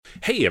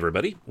Hey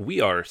everybody, we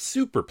are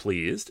super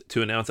pleased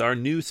to announce our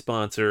new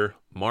sponsor,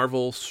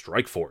 Marvel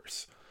Strike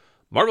Force.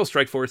 Marvel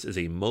Strike Force is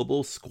a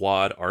mobile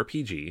squad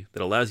RPG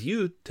that allows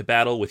you to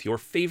battle with your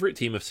favorite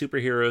team of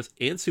superheroes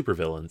and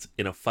supervillains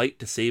in a fight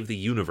to save the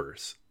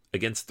universe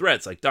against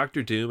threats like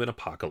Doctor Doom and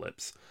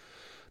Apocalypse.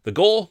 The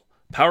goal?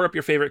 Power up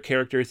your favorite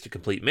characters to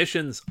complete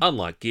missions,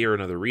 unlock gear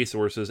and other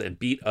resources, and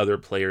beat other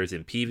players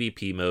in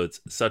PvP modes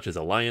such as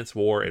Alliance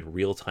War and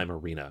Real-Time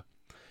Arena.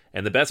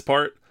 And the best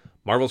part?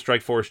 Marvel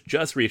Strike Force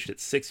just reached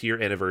its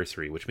 6-year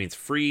anniversary, which means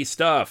free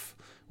stuff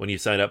when you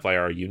sign up via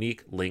our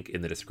unique link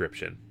in the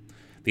description.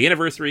 The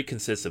anniversary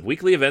consists of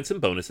weekly events and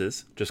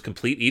bonuses. Just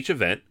complete each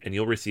event and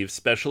you'll receive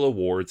special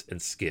awards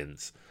and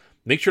skins.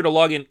 Make sure to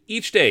log in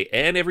each day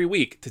and every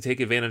week to take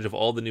advantage of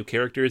all the new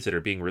characters that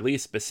are being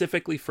released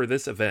specifically for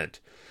this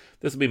event.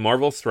 This will be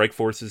Marvel Strike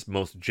Force's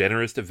most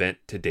generous event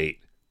to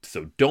date,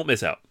 so don't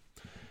miss out.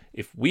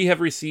 If we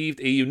have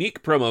received a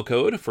unique promo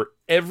code for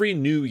every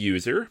new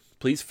user,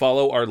 please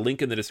follow our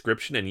link in the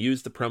description and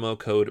use the promo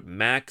code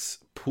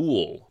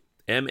MAXPOOL,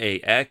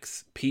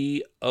 MAXPOOL.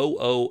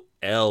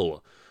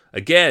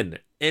 Again,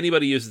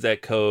 anybody uses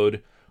that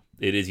code,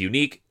 it is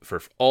unique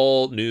for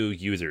all new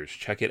users.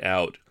 Check it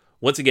out.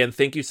 Once again,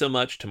 thank you so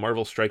much to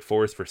Marvel Strike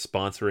Force for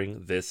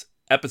sponsoring this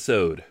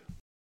episode.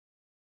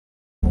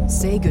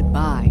 Say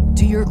goodbye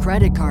to your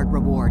credit card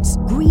rewards.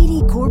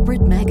 Greedy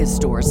corporate mega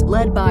stores,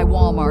 led by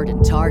Walmart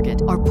and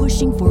Target, are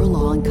pushing for a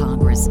law in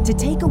Congress to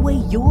take away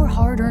your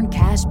hard-earned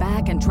cash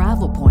back and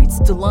travel points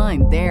to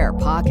line their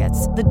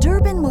pockets. The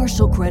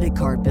Durbin-Marshall credit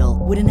card bill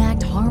would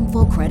enact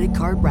harmful credit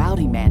card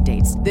routing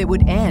mandates that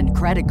would end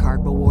credit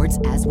card rewards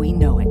as we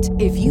know it.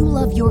 If you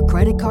love your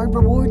credit card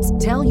rewards,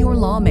 tell your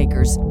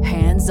lawmakers,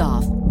 hands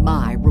off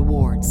my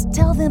rewards.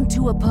 Tell them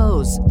to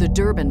oppose the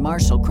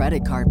Durbin-Marshall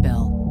credit card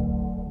bill.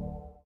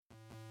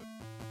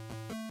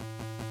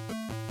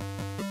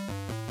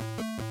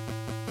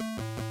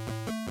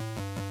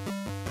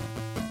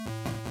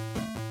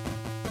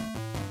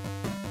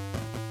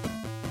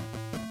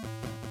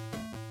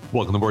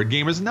 Welcome to Board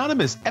Gamers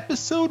Anonymous,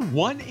 episode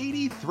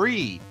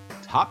 183,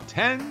 Top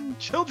 10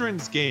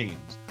 Children's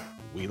Games.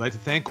 We'd like to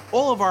thank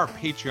all of our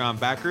Patreon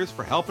backers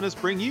for helping us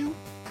bring you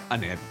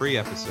an ad-free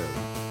episode.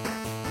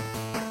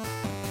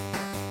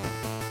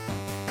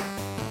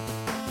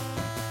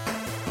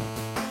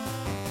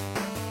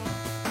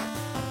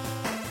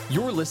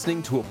 You're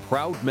listening to a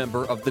proud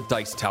member of the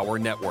Dice Tower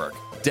Network,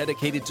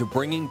 dedicated to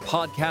bringing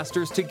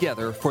podcasters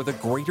together for the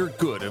greater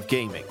good of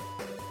gaming.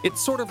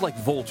 It's sort of like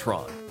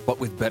Voltron, but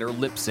with better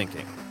lip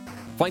syncing.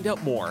 Find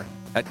out more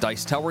at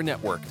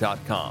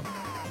Dicetowernetwork.com.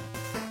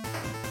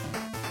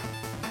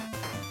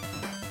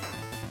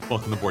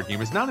 Welcome to Board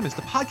Gamers Anonymous,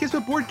 the podcast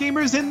with board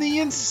gamers and the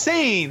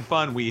insane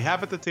fun we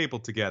have at the table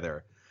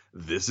together.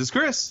 This is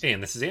Chris.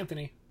 And this is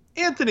Anthony.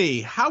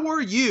 Anthony, how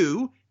are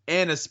you?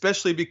 And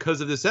especially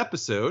because of this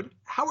episode,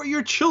 how are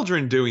your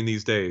children doing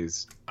these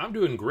days? I'm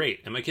doing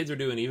great, and my kids are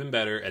doing even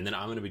better, and then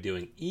I'm going to be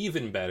doing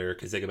even better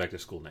because they go back to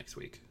school next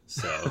week.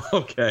 So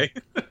Okay.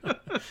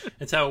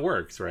 That's how it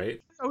works,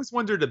 right? I always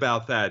wondered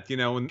about that. You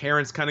know, when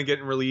parents kind of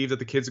getting relieved that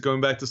the kids are going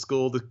back to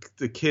school,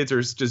 the kids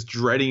are just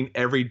dreading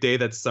every day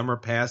that summer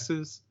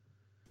passes.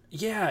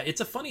 Yeah,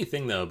 it's a funny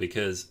thing, though,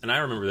 because, and I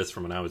remember this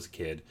from when I was a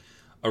kid,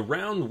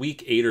 around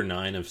week 8 or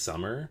 9 of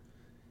summer,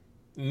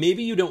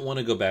 maybe you don't want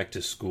to go back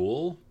to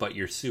school, but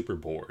you're super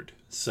bored.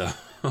 So,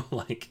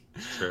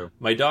 True.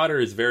 My daughter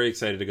is very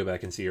excited to go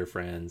back and see her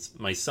friends.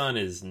 My son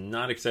is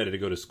not excited to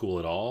go to school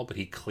at all, but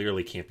he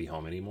clearly can't be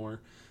home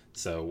anymore.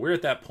 So we're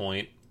at that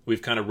point.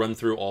 We've kind of run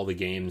through all the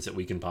games that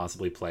we can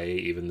possibly play,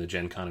 even the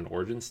Gen Con and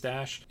Origin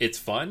stash. It's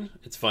fun.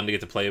 It's fun to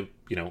get to play,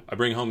 I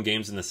bring home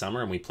games in the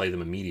summer and we play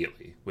them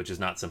immediately, which is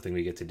not something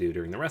we get to do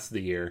during the rest of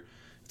the year.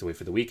 We have to wait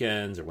for the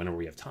weekends or whenever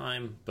we have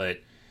time,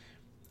 but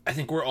I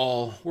think we're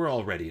all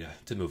ready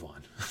to move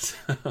on.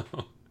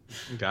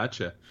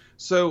 Gotcha.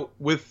 So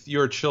with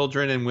your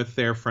children and with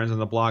their friends on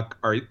the block,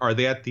 are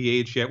they at the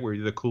age yet where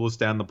you're the coolest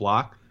down the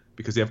block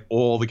because they have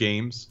all the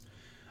games?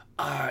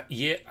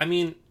 Yeah, I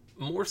mean,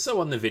 more so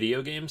on the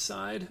video game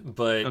side,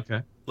 but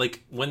Okay.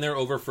 like when they're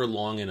over for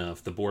long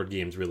enough, the board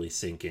games really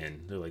sink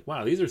in. They're like,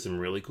 wow, these are some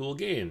really cool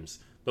games.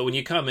 But when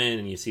you come in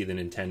and you see the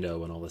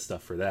Nintendo and all the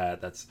stuff for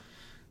that, that's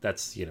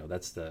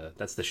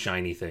the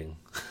shiny thing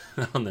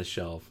on the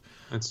shelf.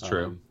 That's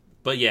true.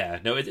 But yeah,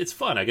 no, it's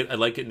fun. I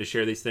like getting to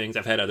share these things.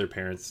 I've had other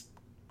parents,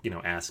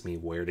 ask me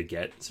where to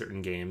get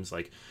certain games.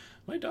 Like,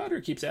 my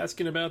daughter keeps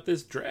asking about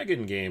this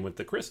dragon game with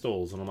the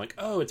crystals, and I'm like,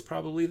 oh, it's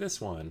probably this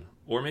one,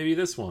 or maybe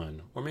this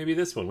one, or maybe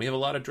this one. We have a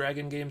lot of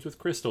dragon games with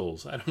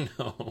crystals. I don't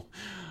know.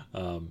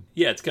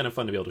 Yeah, it's kind of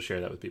fun to be able to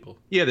share that with people.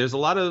 Yeah, there's a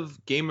lot of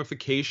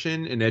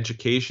gamification and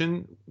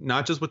education,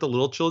 not just with the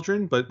little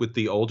children, but with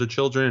the older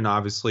children, and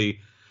obviously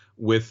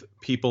with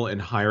people in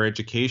higher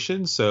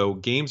education. So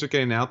games are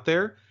getting out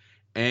there,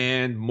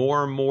 and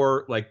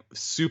more like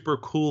super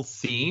cool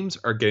themes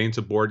are getting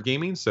to board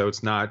gaming. So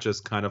it's not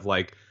just kind of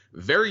like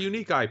very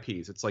unique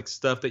IPs. It's like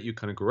stuff that you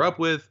kind of grew up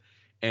with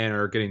and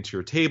are getting to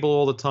your table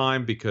all the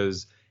time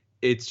because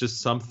it's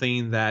just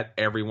something that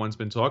everyone's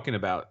been talking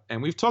about.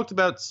 And we've talked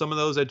about some of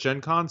those at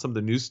Gen Con, some of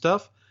the new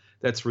stuff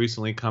that's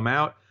recently come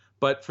out.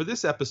 But for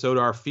this episode,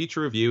 our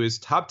feature review is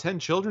top 10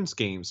 children's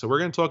games. So we're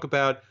going to talk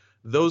about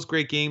those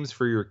great games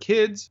for your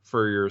kids,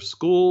 for your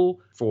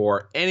school,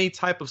 for any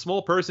type of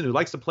small person who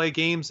likes to play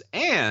games,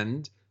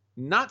 and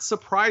not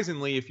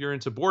surprisingly, if you're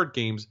into board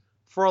games,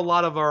 for a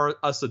lot of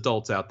us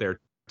adults out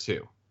there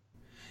too.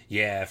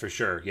 Yeah, for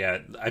sure. Yeah,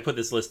 I put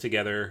this list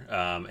together,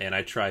 and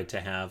I tried to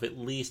have at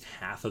least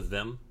half of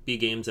them be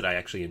games that I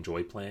actually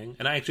enjoy playing.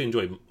 And I actually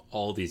enjoy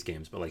all these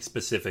games, but like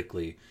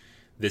specifically,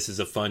 this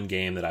is a fun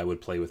game that I would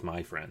play with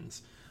my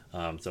friends.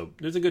 So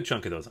there's a good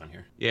chunk of those on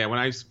here. Yeah, when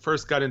I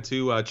first got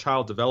into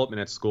child development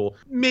at school,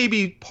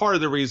 maybe part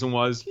of the reason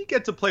was you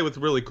get to play with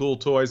really cool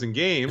toys and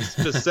games,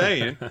 just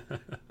saying.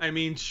 I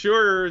mean,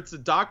 sure, it's a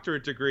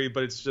doctorate degree,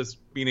 but it's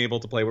just being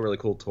able to play with really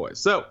cool toys.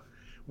 So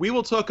we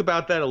will talk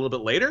about that a little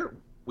bit later.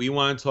 We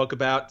want to talk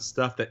about the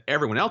stuff that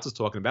everyone else is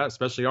talking about,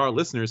 especially our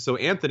listeners. So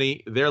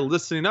Anthony, they're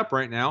listening up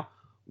right now.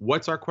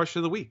 What's our question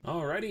of the week?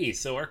 Alrighty,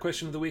 so our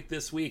question of the week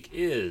this week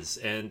is,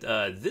 and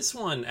this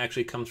one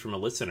actually comes from a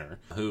listener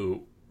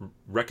who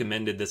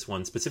recommended this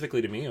one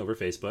specifically to me over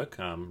Facebook.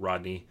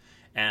 Rodney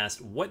asked,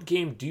 what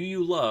game do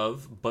you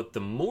love, but the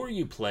more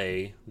you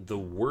play, the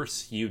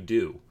worse you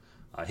do?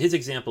 His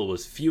example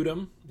was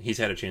Feudum. He's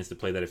had a chance to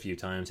play that a few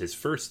times. His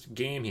first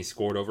game, he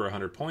scored over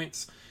 100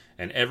 points.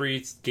 And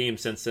every game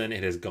since then,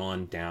 it has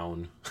gone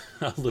down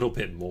a little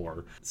bit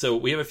more. So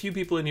we have a few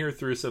people in here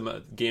threw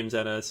some games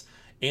at us.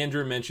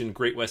 Andrew mentioned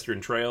Great Western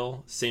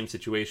Trail. Same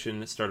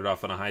situation. Started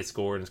off on a high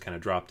score and has kind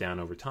of dropped down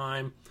over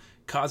time.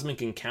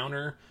 Cosmic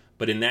Encounter.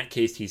 But in that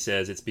case, he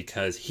says it's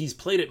because he's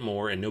played it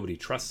more and nobody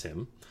trusts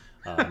him,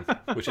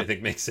 which I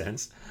think makes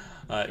sense.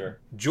 Sure.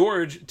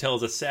 George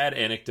tells a sad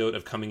anecdote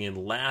of coming in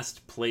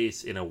last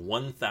place in a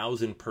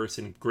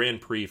 1,000-person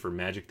Grand Prix for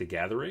Magic the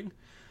Gathering.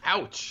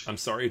 Ouch. I'm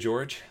sorry,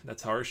 George.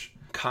 That's harsh.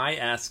 Kai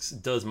asks,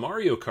 does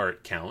Mario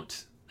Kart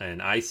count?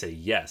 And I say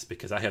yes,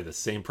 because I have the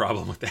same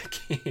problem with that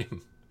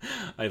game.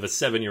 I have a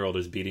 7-year-old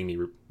who's beating me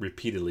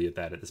repeatedly at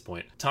that at this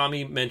point.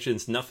 Tommy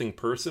mentions nothing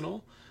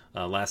personal.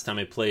 Last time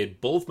I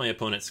played, both my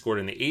opponents scored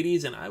in the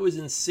 80s, and I was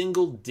in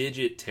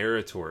single-digit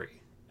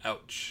territory.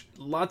 Ouch.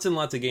 Lots and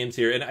lots of games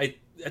here, and I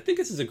think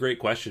this is a great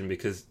question,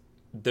 because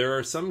there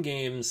are some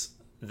games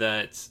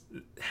that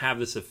have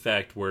this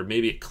effect where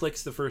maybe it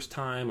clicks the first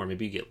time, or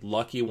maybe you get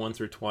lucky once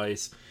or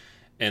twice,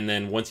 and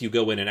then once you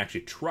go in and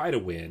actually try to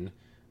win,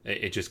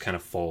 it just kind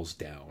of falls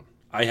down.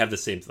 I have the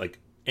same, like,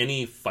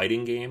 any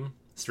fighting game,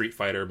 Street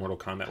Fighter, Mortal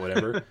Kombat,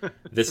 whatever,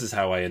 this is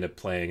how I end up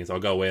playing, is I'll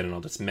go in and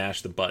I'll just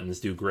mash the buttons,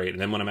 do great, and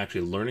then when I'm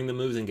actually learning the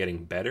moves and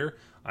getting better,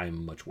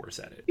 I'm much worse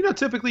at it. You know,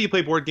 typically you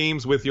play board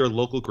games with your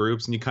local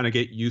groups and you kind of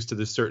get used to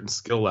this certain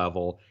skill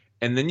level,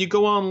 and then you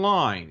go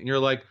online and you're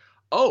like,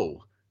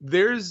 oh,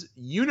 there's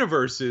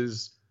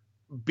universes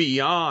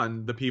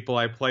beyond the people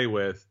I play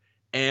with,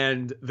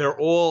 and they're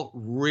all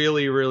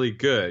really, really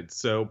good.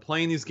 So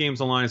playing these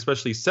games online,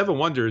 especially Seven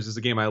Wonders is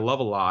a game I love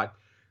a lot.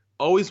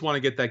 Always want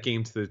to get that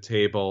game to the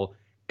table,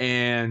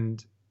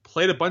 and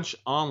played a bunch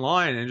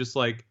online and just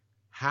like,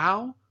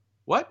 how?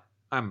 What?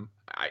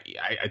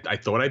 I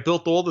thought I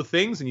built all the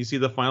things, and you see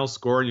the final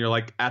score and you're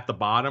like at the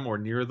bottom or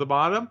near the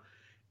bottom.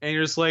 And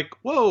you're just like,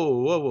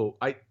 whoa.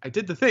 I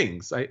did the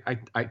things.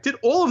 I did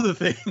all of the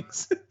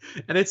things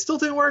and it still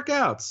didn't work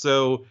out.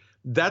 So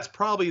that's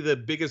probably the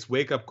biggest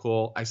wake-up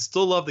call. I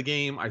still love the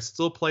game. I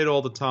still play it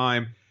all the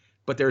time.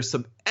 But there's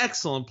some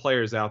excellent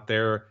players out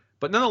there.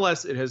 But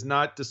nonetheless, it has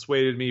not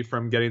dissuaded me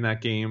from getting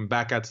that game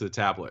back out to the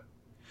tablet.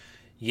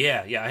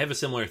 Yeah, I have a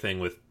similar thing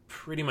with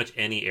pretty much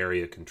any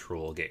area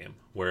control game,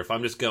 where if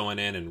I'm just going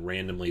in and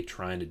randomly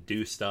trying to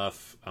do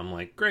stuff, I'm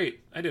like,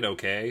 great, I did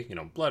okay. You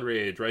know, Blood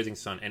Rage, Rising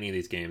Sun, any of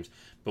these games.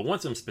 But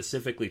once I'm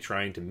specifically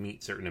trying to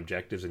meet certain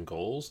objectives and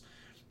goals,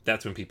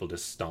 that's when people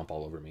just stomp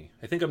all over me.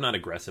 I think I'm not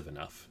aggressive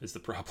enough is the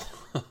problem,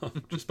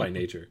 just by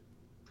nature.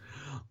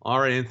 All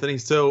right, Anthony.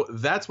 So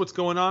that's what's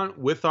going on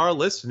with our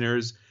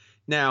listeners.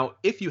 Now,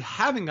 if you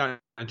haven't gotten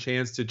a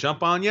chance to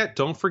jump on yet,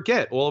 don't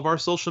forget all of our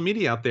social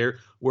media out there.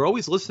 We're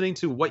always listening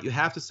to what you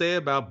have to say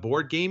about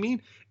board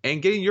gaming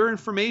and getting your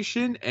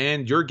information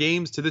and your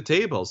games to the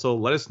table. So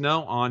let us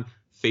know on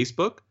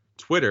Facebook,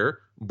 Twitter,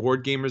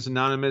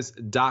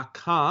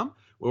 BoardGamersAnonymous.com.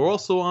 We're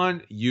also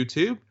on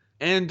YouTube.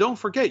 And don't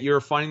forget,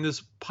 you're finding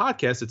this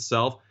podcast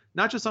itself,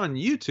 not just on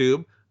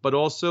YouTube, but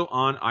also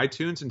on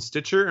iTunes and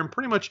Stitcher and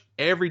pretty much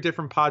every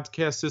different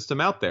podcast system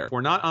out there. If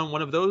we're not on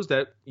one of those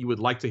that you would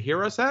like to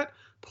hear us at,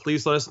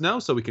 please let us know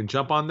so we can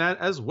jump on that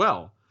as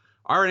well.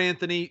 All right,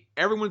 Anthony,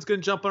 everyone's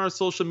going to jump on our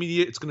social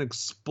media. It's going to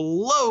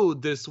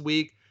explode this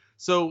week.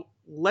 So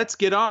let's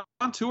get on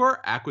to our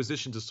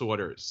acquisition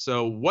disorders.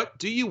 So what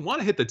do you want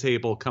to hit the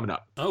table coming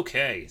up?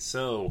 Okay,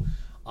 so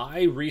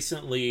I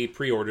recently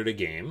pre-ordered a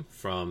game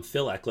from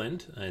Phil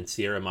Eklund and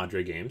Sierra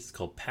Madre Games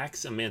called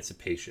PAX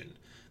Emancipation.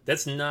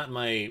 That's not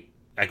my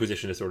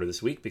acquisition disorder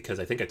this week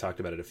because I think I talked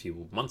about it a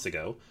few months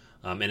ago,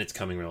 and it's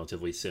coming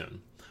relatively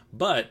soon.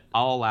 But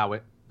I'll allow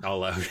it.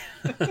 All out.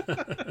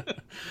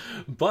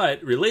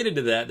 But related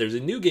to that, there's a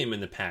new game in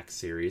the PAX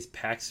series,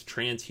 PAX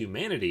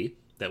Transhumanity,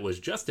 that was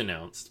just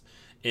announced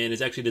and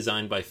is actually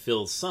designed by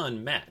Phil's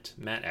son, Matt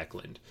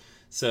Eklund.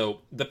 So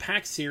the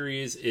PAX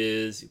series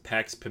is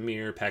PAX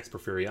Pamir, PAX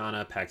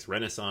Porfiriana, PAX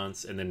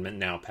Renaissance, and then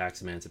now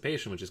PAX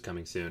Emancipation, which is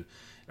coming soon,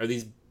 are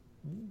these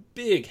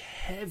big,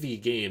 heavy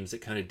games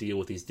that kind of deal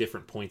with these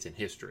different points in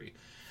history.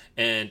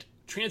 And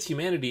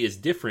Transhumanity is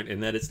different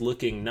in that it's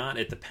looking not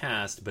at the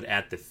past, but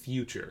at the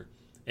future.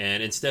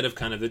 And instead of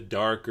kind of the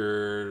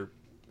darker,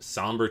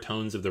 somber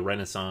tones of the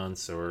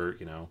Renaissance or,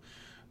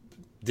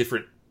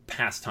 different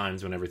past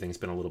times when everything's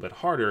been a little bit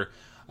harder,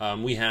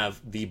 we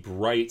have the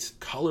bright,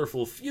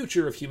 colorful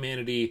future of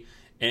humanity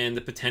and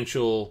the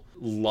potential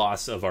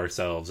loss of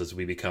ourselves as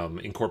we become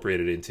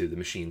incorporated into the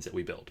machines that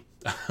we build.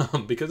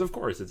 Because, of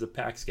course, it's a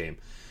PAX game.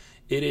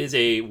 It is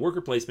a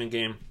worker placement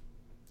game,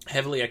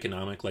 heavily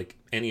economic, like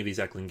any of these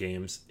Eklund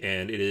games,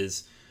 and it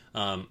is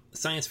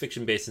science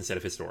fiction based instead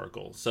of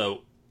historical.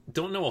 So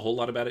don't know a whole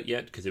lot about it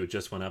yet because it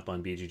just went up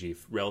on BGG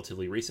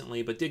relatively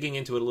recently, but digging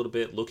into it a little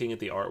bit, looking at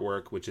the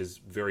artwork, which is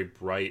very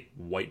bright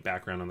white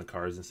background on the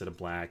cards instead of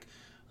black,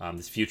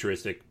 this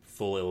futuristic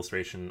full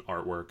illustration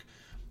artwork.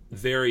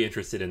 Very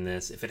interested in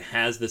this. If it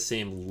has the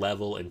same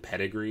level and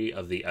pedigree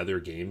of the other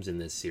games in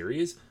this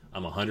series,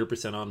 I'm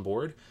 100% on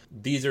board.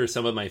 These are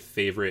some of my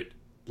favorite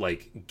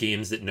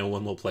games that no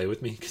one will play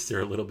with me because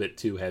they're a little bit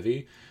too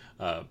heavy.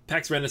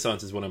 PAX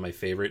Renaissance is one of my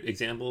favorite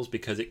examples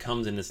because it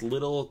comes in this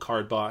little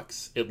card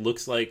box. It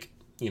looks like,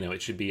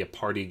 it should be a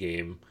party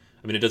game.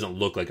 I mean, it doesn't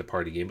look like a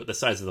party game, but the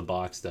size of the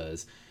box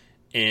does.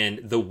 And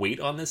the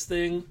weight on this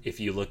thing, if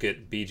you look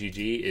at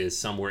BGG, is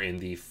somewhere in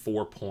the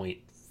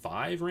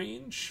 4.5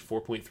 range,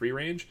 4.3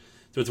 range.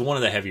 So it's one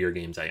of the heavier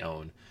games I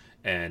own.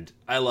 And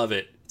I love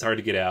it. It's hard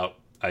to get out.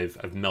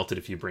 I've melted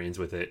a few brains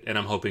with it. And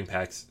I'm hoping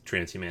PAX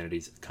Transhumanity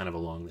is kind of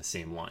along the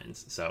same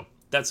lines. So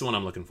that's the one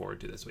I'm looking forward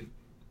to this week.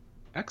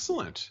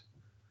 Excellent.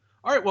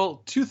 All right,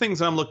 well, two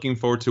things I'm looking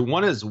forward to.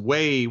 One is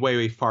way, way,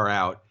 way far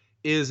out,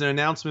 is an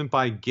announcement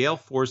by Gale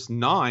Force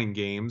 9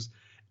 Games,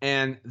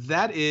 and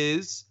that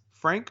is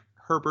Frank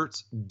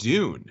Herbert's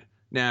Dune.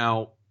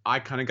 Now, I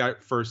kind of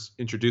got first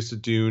introduced to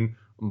Dune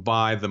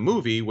by the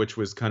movie, which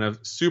was kind of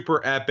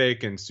super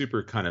epic and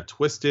super kind of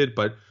twisted,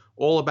 but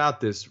all about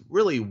this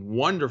really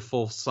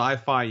wonderful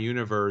sci-fi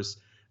universe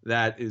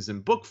that is in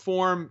book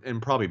form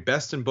and probably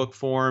best in book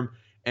form,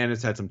 and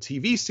it's had some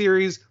TV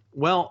series.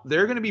 Well,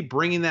 they're going to be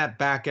bringing that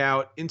back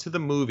out into the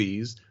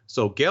movies.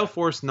 So Gale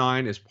Force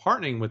 9 is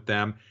partnering with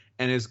them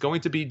and is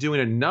going to be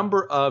doing a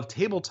number of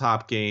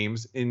tabletop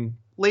games in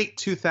late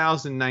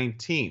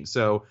 2019.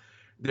 So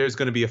there's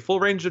going to be a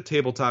full range of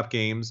tabletop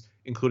games,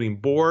 including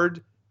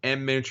board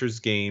and miniatures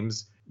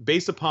games,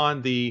 based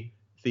upon the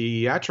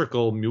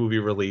theatrical movie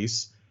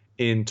release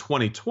in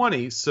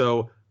 2020.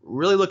 So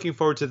really looking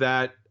forward to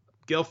that.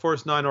 Gale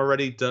Force 9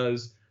 already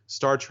does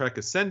Star Trek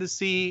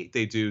Ascendancy.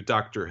 They do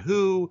Doctor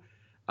Who.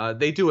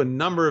 They do a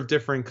number of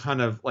different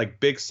kind of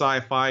big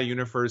sci-fi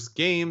universe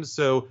games.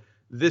 So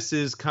this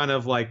is kind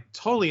of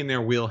totally in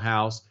their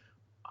wheelhouse.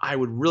 I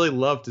would really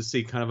love to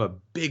see kind of a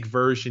big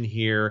version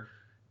here.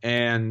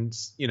 And,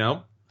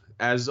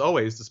 as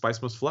always, the spice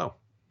must flow.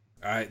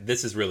 All right,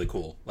 this is really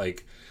cool.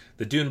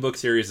 The Dune book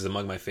series is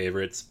among my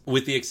favorites,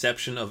 with the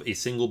exception of a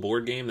single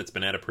board game that's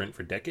been out of print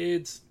for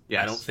decades.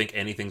 Yes. I don't think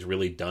anything's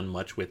really done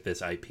much with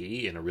this IP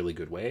in a really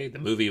good way. The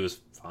movie was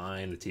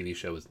fine. The TV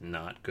show was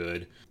not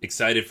good.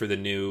 Excited for the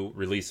new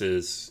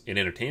releases in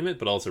entertainment,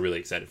 but also really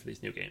excited for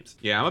these new games.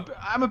 Yeah,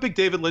 I'm a big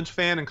David Lynch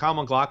fan and Kyle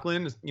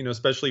MacLachlan,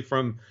 especially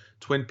from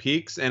Twin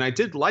Peaks. And I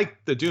did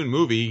like the Dune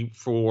movie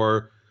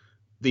for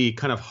the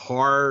kind of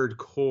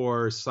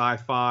hardcore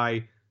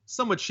sci-fi,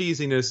 somewhat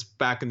cheesiness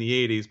back in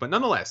the 80s. But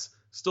nonetheless,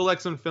 still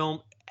excellent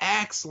film,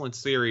 excellent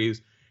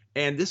series.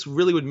 And this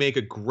really would make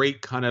a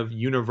great kind of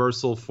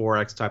universal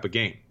 4X type of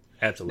game.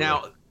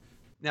 Absolutely.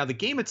 Now, the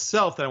game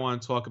itself that I want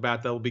to talk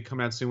about that will be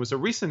coming out soon was a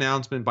recent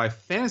announcement by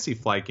Fantasy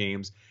Flight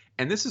Games,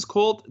 and this is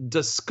called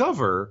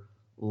Discover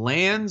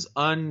Lands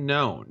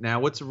Unknown. Now,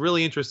 what's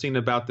really interesting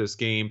about this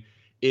game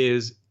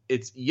is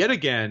it's yet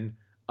again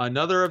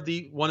another of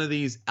one of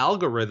these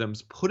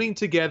algorithms putting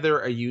together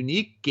a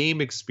unique game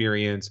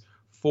experience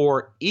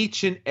for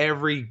each and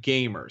every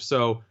gamer.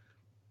 So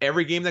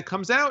every game that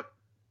comes out,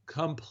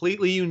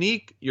 completely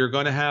unique. You're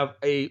going to have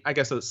a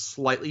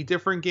slightly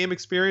different game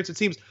experience. It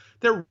seems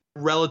they're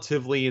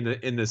relatively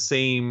in the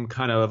same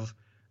kind of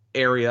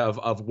area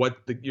of what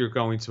you're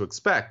going to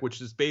expect,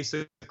 which is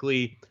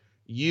basically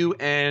you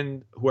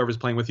and whoever's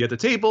playing with you at the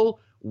table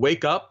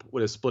wake up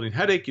with a splitting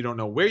headache. You don't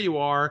know where you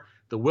are.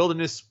 The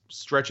wilderness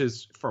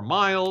stretches for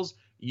miles.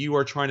 You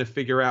are trying to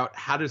figure out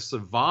how to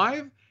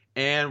survive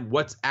and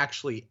what's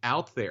actually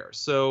out there.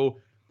 So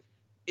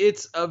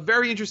it's a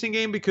very interesting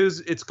game because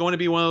it's going to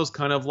be one of those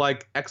kind of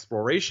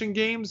exploration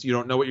games. You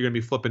don't know what you're going to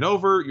be flipping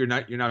over. You're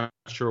not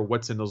sure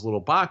what's in those little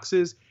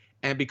boxes.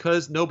 And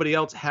because nobody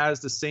else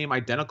has the same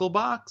identical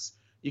box,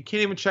 you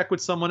can't even check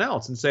with someone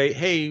else and say,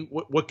 hey,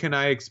 what can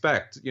I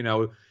expect?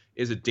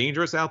 Is it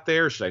dangerous out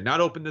there? Should I not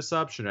open this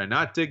up? Should I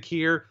not dig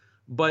here?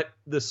 but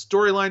the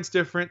storyline's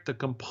different, the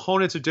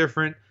components are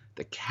different,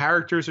 the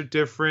characters are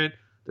different,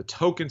 the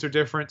tokens are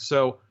different.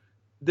 So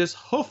this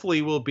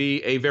hopefully will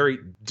be a very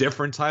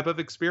different type of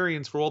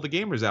experience for all the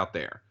gamers out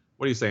there.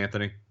 What do you say,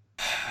 Anthony?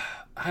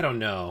 I don't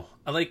know.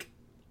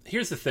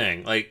 Here's the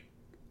thing.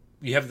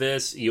 You have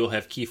this, you'll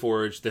have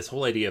Keyforge, this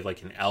whole idea of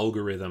an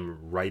algorithm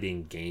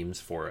writing games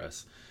for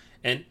us.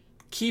 And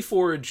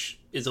Keyforge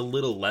is a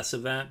little less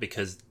of that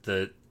because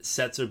the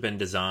sets have been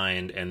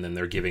designed and then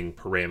they're giving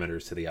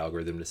parameters to the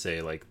algorithm to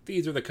say,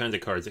 these are the kinds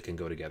of cards that can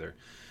go together.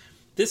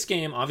 This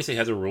game obviously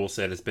has a rule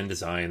set. It's been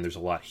designed. There's a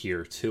lot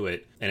here to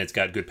it. And it's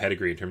got good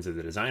pedigree in terms of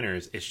the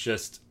designers. It's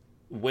just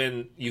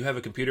when you have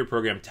a computer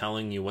program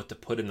telling you what to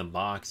put in the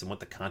box and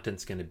what the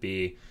content's going to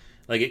be,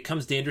 it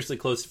comes dangerously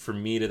close for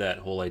me to that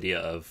whole idea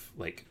of,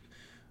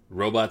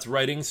 robots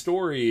writing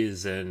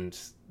stories and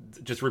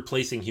just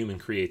replacing human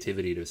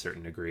creativity to a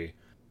certain degree.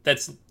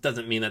 That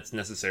doesn't mean that's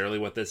necessarily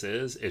what this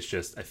is. It's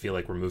just, I feel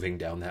like we're moving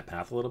down that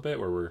path a little bit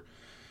where we're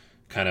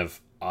kind of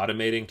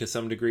automating to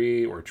some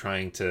degree or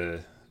trying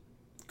to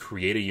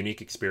create a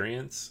unique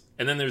experience.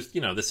 And then there's,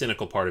 the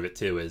cynical part of it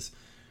too is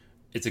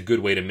it's a good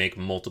way to make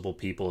multiple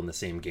people in the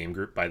same game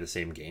group buy the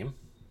same game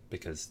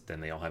because then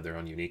they all have their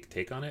own unique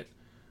take on it.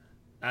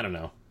 I don't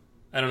know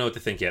what to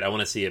think yet. I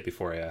want to see it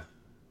before I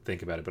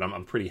think about it, but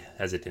I'm pretty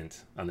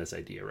hesitant on this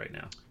idea right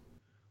now.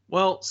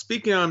 Well,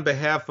 speaking on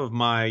behalf of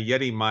my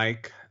Yeti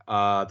mic,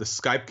 the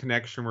Skype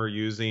connection we're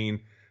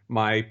using,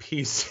 my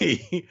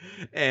PC,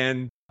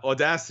 and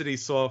Audacity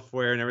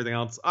software and everything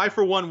else, I,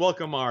 for one,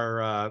 welcome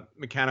our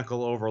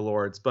mechanical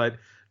overlords. But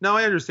now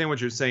I understand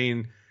what you're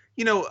saying.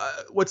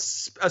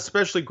 What's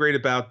especially great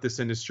about this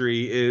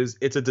industry is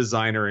it's a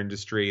designer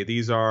industry.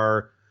 These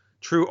are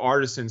true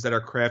artisans that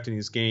are crafting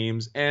these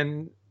games,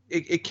 and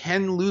it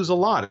can lose a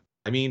lot.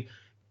 I mean,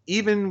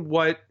 even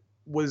what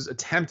was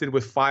attempted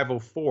with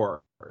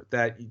 504,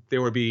 that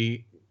there would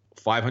be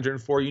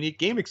 504 unique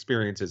game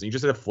experiences, and you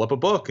just had to flip a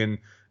book, and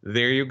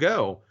there you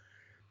go.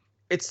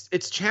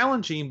 It's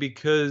challenging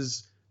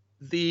because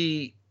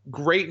the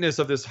greatness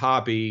of this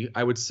hobby,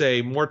 I would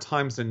say more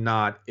times than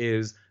not,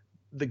 is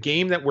the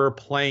game that we're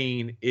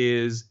playing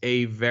is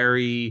a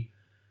very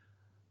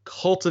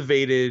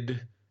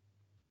cultivated,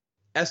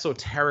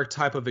 esoteric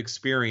type of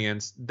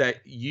experience that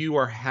you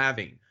are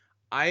having.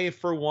 I,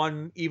 for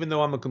one, even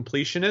though I'm a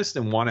completionist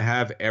and want to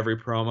have every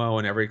promo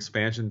and every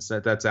expansion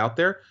set that's out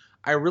there,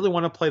 I really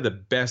want to play the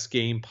best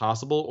game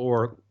possible,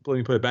 or let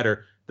me put it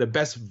better, the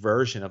best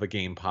version of a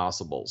game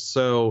possible.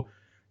 So,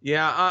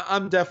 yeah,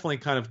 I'm definitely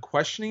kind of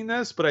questioning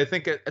this, but I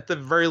think at the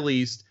very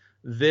least,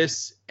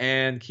 this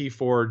and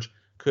Keyforge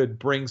could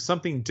bring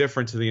something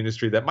different to the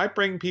industry that might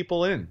bring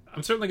people in.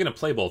 I'm certainly going to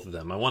play both of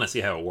them. I want to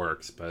see how it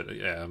works, but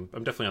yeah,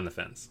 I'm definitely on the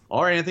fence.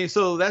 All right, Anthony,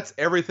 so that's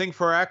everything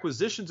for our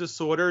acquisition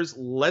disorders.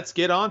 Let's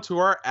get on to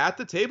our At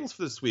the Tables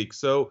for this week.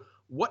 So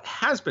what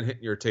has been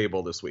hitting your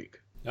table this week?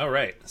 All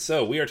right,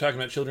 so we are talking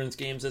about children's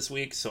games this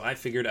week, so I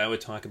figured I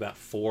would talk about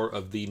 4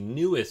 of the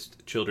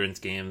newest children's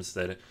games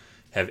that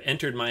have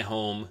entered my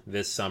home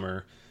this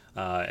summer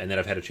and that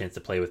I've had a chance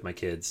to play with my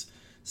kids.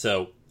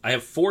 So I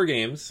have 4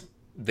 games.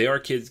 They are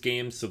kids'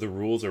 games, so the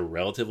rules are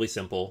relatively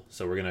simple.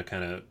 So we're going to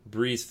kind of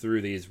breeze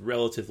through these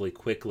relatively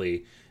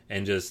quickly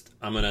and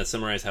I'm going to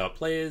summarize how it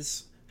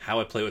plays, how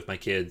I play with my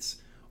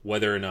kids,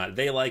 whether or not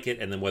they like it,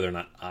 and then whether or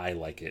not I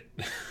like it,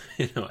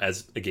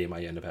 as a game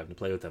I end up having to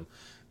play with them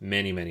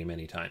many, many,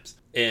 many times.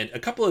 And a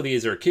couple of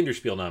these are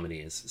Kinderspiel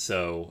nominees.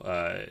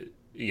 So,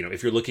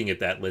 if you're looking at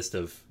that list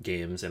of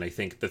games, and I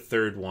think the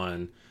third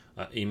one,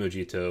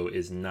 Imojito,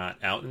 is not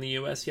out in the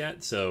US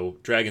yet. So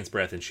Dragon's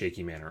Breath and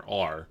Shaky Manor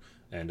are.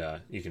 And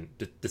you can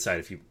decide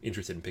if you're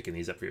interested in picking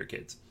these up for your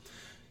kids.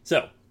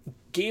 So,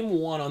 game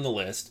 1 on the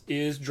list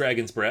is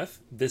Dragon's Breath.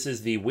 This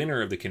is the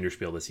winner of the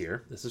Kinderspiel this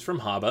year. This is from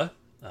Haba,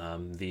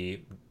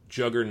 the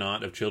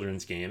juggernaut of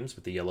children's games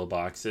with the yellow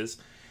boxes.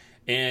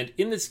 And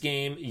in this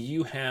game,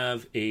 you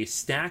have a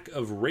stack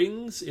of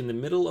rings in the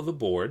middle of a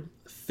board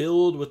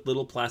filled with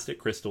little plastic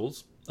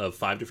crystals of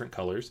 5 different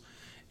colors.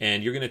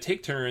 And you're going to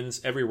take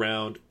turns every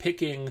round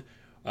picking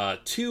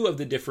 2 of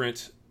the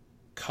different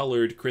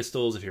colored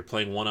crystals if you're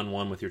playing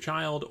one-on-one with your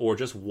child, or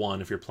just 1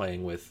 if you're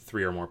playing with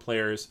 3 or more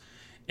players.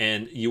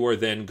 And you are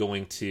then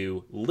going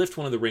to lift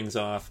one of the rings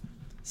off,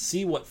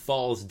 see what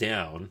falls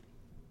down,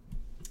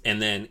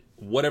 and then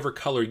whatever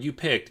color you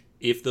picked,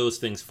 if those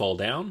things fall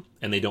down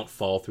and they don't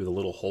fall through the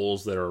little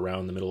holes that are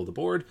around the middle of the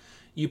board,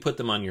 you put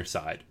them on your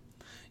side.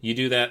 You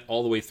do that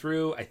all the way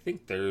through. I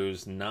think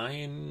there's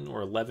 9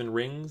 or 11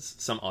 rings,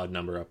 some odd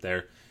number up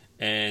there,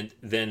 and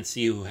then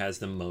see who has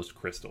the most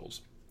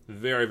crystals.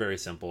 Very, very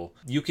simple.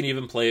 You can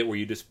even play it where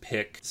you just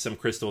pick some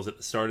crystals at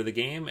the start of the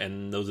game,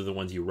 and those are the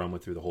ones you run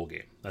with through the whole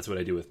game. That's what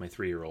I do with my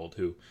 3-year-old,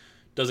 who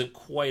doesn't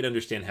quite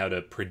understand how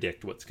to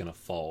predict what's going to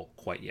fall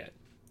quite yet.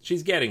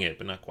 She's getting it,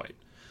 but not quite.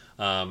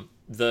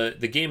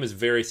 The game is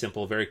very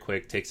simple, very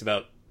quick.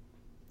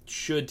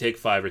 Should take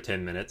 5 or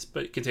 10 minutes,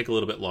 but it can take a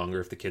little bit longer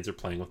if the kids are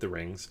playing with the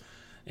rings.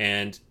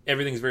 And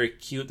everything's very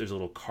cute. There's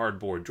little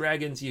cardboard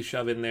dragons you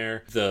shove in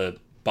there. The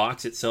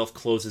box itself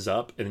closes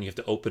up, and then you have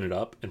to open it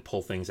up and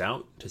pull things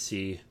out to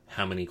see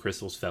how many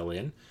crystals fell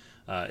in.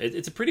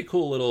 It's a pretty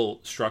cool little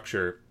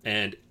structure,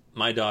 and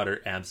my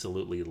daughter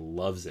absolutely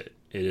loves it.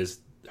 It is,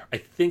 I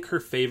think, her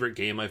favorite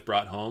game I've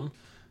brought home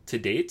to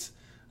date.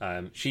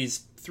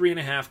 She's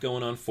 3.5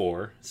 going on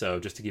 4, so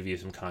just to give you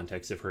some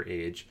context of her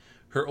age.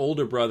 Her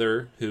older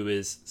brother, who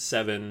is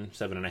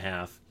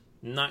 7.5,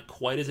 not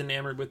quite as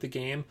enamored with the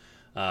game.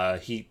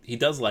 He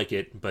does like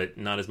it, but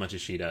not as much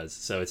as she does.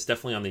 So it's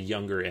definitely on the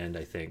younger end,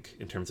 I think,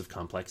 in terms of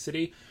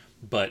complexity.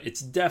 But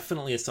it's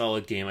definitely a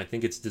solid game. I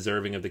think it's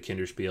deserving of the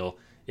Kinderspiel.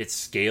 It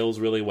scales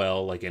really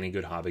well, like any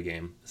good hobby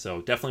game.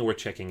 So definitely worth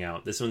checking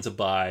out. This one's a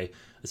buy,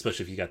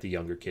 especially if you got the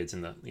younger kids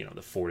in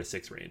the 4 to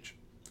 6 range.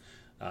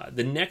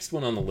 The next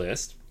one on the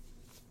list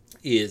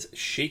is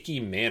Shaky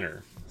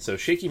Manor. So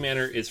Shaky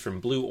Manor is from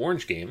Blue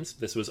Orange Games.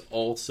 This was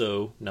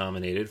also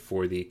nominated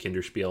for the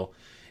Kinderspiel.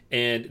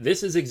 And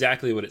this is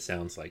exactly what it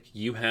sounds like.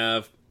 You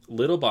have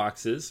little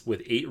boxes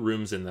with 8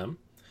 rooms in them,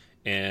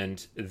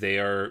 and they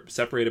are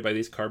separated by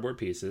these cardboard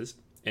pieces,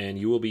 and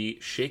you will be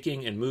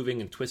shaking and moving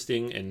and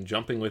twisting and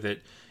jumping with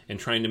it and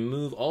trying to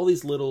move all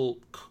these little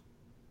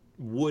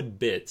wood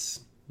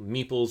bits,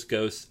 meeples,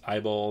 ghosts,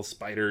 eyeballs,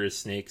 spiders,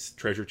 snakes,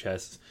 treasure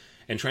chests,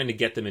 and trying to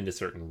get them into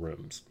certain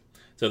rooms.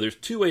 So there's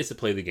 2 ways to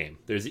play the game.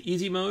 There's the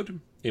easy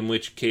mode, in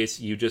which case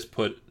you just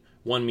put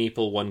 1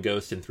 meeple, 1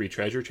 ghost, and 3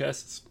 treasure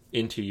chests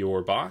into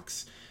your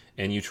box,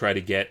 and you try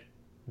to get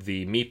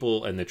the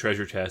meeple and the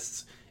treasure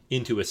chests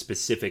into a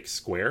specific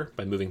square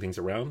by moving things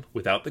around,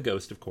 without the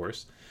ghost, of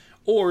course.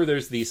 Or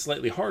there's the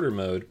slightly harder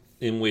mode,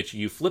 in which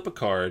you flip a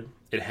card.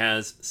 It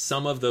has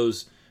some of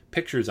those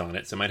pictures on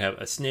it, so it might have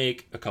a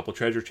snake, a couple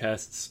treasure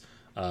chests,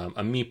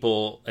 a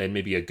meeple, and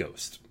maybe a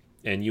ghost.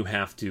 And you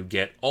have to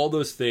get all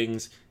those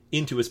things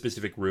into a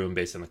specific room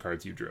based on the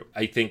cards you drew.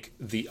 I think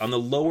on the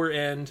lower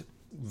end,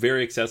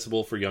 very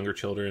accessible for younger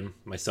children.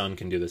 My son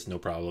can do this no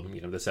problem,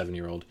 the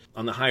 7-year-old.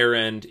 On the higher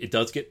end, it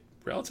does get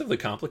relatively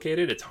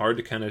complicated. It's hard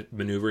to kind of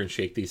maneuver and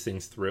shake these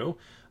things through.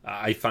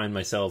 I find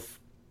myself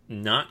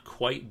not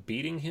quite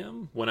beating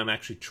him when I'm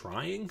actually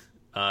trying.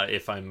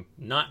 If I'm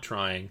not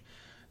trying,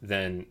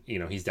 then,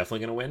 he's definitely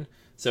going to win.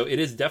 So it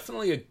is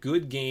definitely a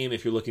good game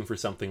if you're looking for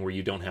something where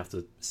you don't have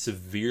to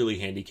severely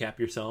handicap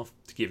yourself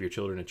to give your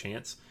children a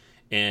chance.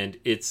 And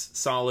it's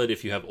solid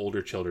if you have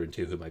older children,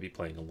 too, who might be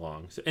playing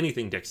along. So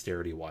anything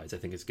dexterity-wise, I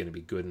think it's going to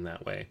be good in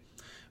that way.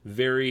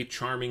 Very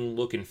charming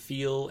look and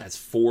feel. It has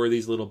 4 of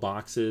these little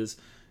boxes.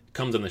 It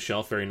comes on the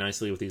shelf very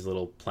nicely with these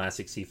little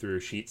plastic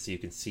see-through sheets so you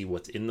can see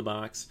what's in the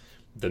box.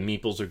 The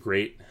meeples are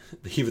great.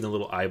 Even the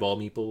little eyeball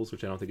meeples,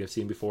 which I don't think I've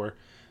seen before.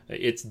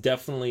 It's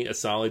definitely a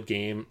solid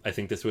game. I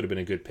think this would have been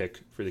a good pick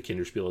for the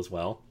Kinderspiel as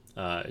well.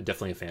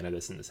 Definitely a fan of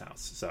this in this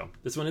house. So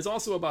this one is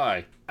also a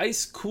buy.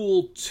 Ice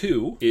Cool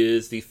 2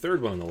 is the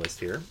third one on the list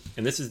here.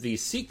 And this is the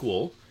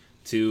sequel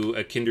to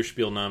a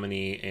Kinderspiel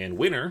nominee and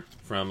winner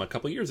from a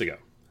couple years ago.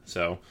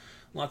 So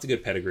lots of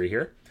good pedigree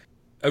here.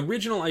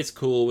 Original Ice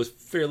Cool was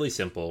fairly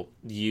simple.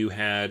 You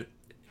had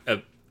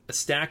a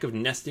stack of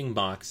nesting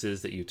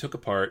boxes that you took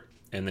apart,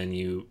 and then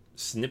you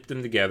snipped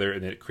them together,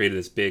 and then it created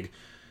this big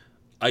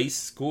ice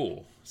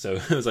school. So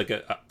it was like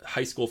a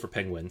high school for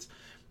penguins.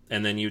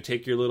 And then you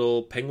take your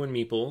little penguin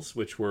meeples,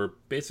 which were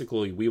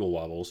basically Weeble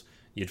Wobbles.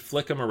 You'd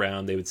flick them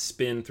around, they would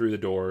spin through the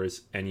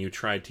doors, and you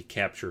tried to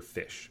capture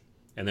fish.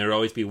 And there would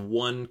always be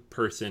one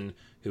person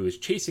who was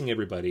chasing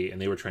everybody, and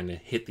they were trying to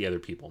hit the other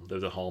people. There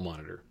was a hall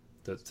monitor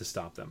to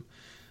stop them.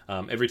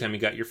 Every time you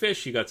got your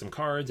fish, you got some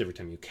cards. Every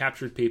time you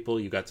captured people,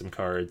 you got some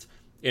cards.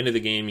 End of the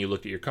game, you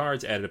looked at your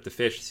cards, added up the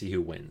fish to see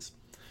who wins.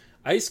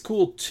 Ice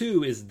Cool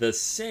 2 is the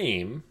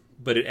same,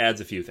 but it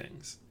adds a few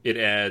things. It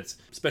adds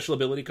special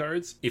ability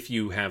cards. If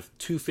you have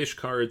 2 fish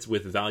cards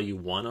with value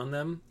 1 on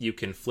them, you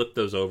can flip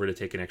those over to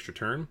take an extra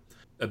turn.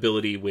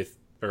 Ability with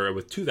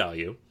 2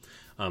 value,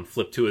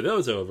 flip 2 of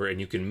those over,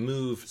 and you can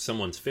move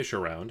someone's fish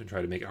around and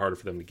try to make it harder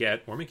for them to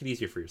get, or make it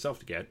easier for yourself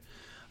to get.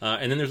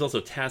 And then there's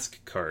also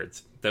task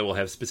cards that will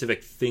have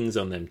specific things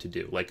on them to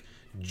do, like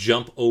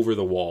jump over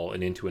the wall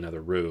and into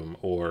another room,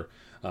 or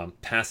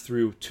pass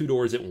through 2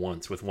 doors at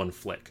once with 1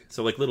 flick.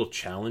 So like little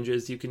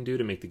challenges you can do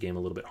to make the game a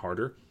little bit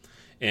harder.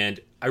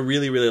 And I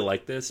really, really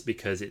like this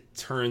because it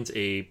turns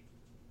a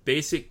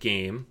basic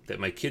game that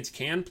my kids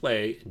can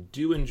play,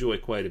 do enjoy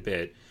quite a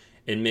bit,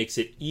 and makes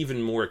it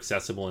even more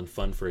accessible and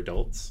fun for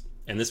adults.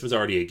 And this was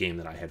already a game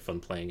that I had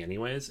fun playing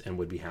anyways and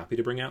would be happy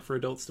to bring out for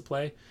adults to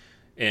play.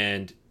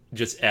 And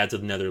just adds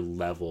another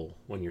level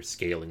when you're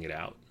scaling it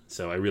out.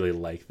 So I really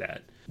like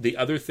that. The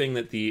other thing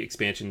that the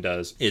expansion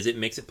does is it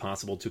makes it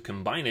possible to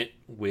combine it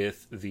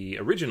with the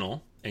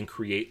original and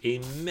create a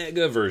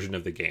mega version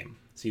of the game.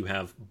 So you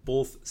have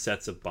both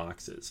sets of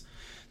boxes.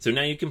 So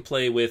now you can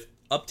play with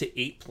up to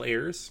 8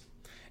 players.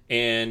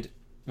 And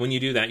when you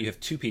do that, you have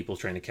 2 people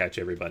trying to catch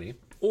everybody.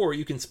 Or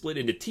you can split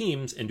into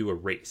teams and do a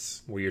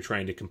race where you're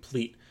trying to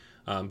complete,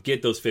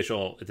 get those fish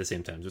all at the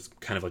same time. So it's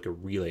kind of like a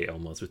relay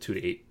almost with 2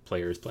 to 8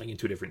 players playing in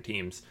 2 different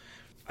teams.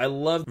 I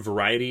love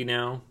variety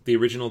now. The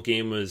original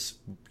game was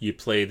you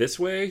play this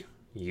way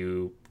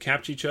You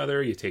capture each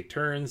other, you take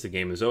turns, the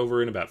game is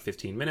over in about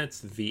 15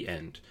 minutes, the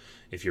end.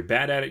 If you're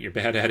bad at it, you're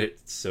bad at it,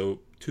 so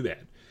too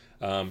bad.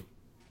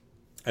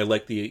 I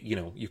like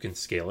you can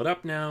scale it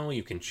up now,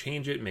 you can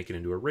change it, make it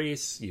into a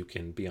race, you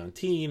can be on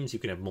teams, you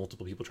can have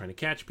multiple people trying to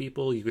catch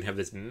people, you can have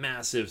this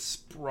massive,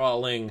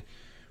 sprawling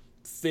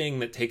thing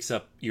that takes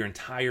up your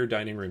entire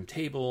dining room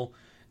table,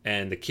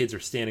 and the kids are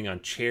standing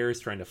on chairs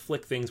trying to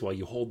flick things while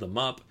you hold them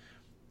up.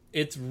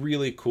 It's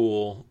really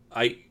cool.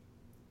 I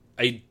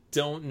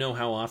don't know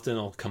how often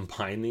I'll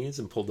combine these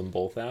and pull them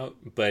both out,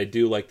 but I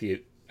do like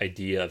the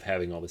idea of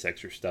having all this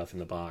extra stuff in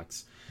the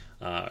box.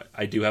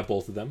 I do have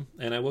both of them,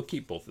 and I will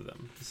keep both of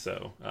them.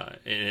 So,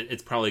 and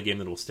it's probably a game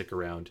that will stick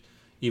around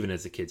even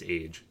as the kids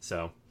age.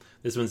 So,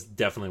 this one's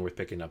definitely worth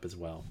picking up as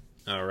well.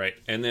 All right,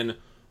 and then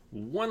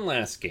one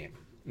last game.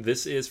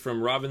 This is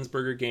from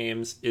Ravensburger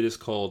Games. It is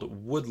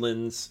called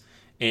Woodlands,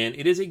 and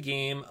it is a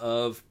game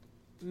of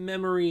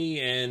memory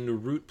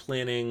and route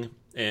planning,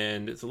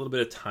 and it's a little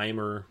bit of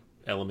timer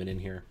element in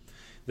here.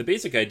 The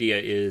basic idea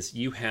is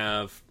you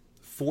have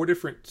 4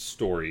 different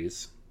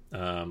stories,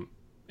 and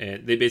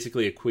they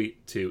basically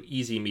equate to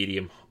easy,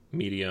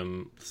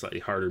 medium, slightly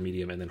harder,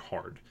 medium, and then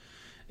hard.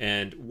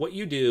 And what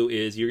you do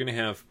is you're going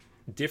to have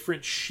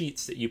different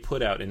sheets that you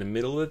put out in the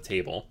middle of the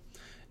table.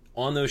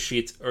 On those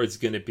sheets is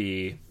going to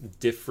be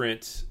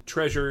different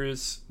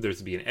treasures.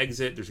 There's going to be an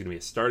exit. There's going to be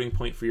a starting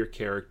point for your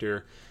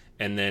character.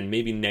 And then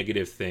maybe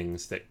negative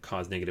things that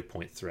cause negative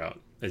points throughout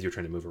as you're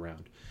trying to move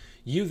around.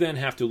 You then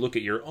have to look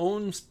at your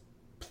own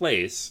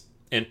place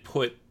and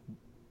put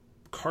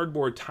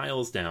cardboard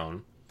tiles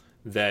down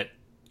that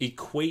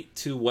equate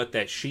to what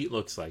that sheet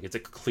looks like. It's a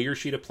clear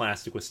sheet of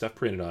plastic with stuff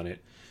printed on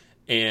it,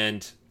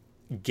 and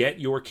get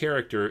your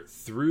character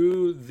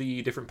through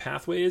the different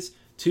pathways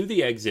to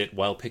the exit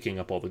while picking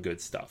up all the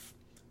good stuff.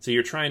 So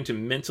you're trying to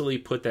mentally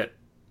put that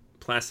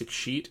plastic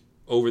sheet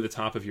over the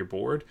top of your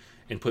board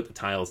and put the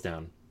tiles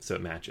down so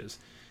it matches.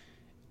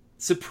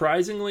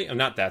 Surprisingly,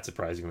 not that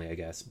surprisingly, I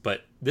guess,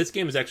 but this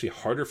game is actually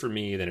harder for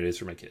me than it is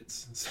for my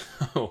kids.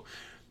 So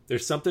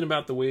there's something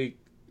about the way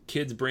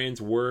kids'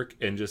 brains work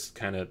and just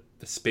kind of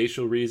the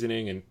spatial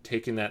reasoning and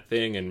taking that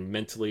thing and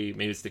mentally,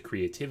 maybe it's the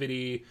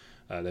creativity,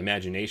 the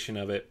imagination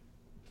of it.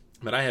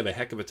 But I have a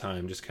heck of a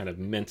time just kind of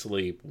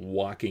mentally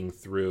walking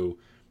through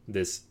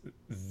this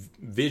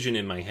vision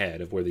in my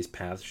head of where these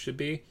paths should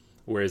be,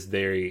 whereas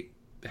they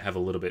have a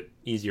little bit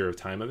easier of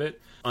time of it,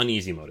 on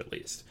easy mode at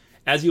least.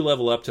 As you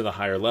level up to the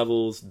higher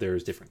levels,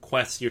 there's different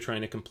quests you're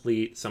trying to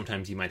complete.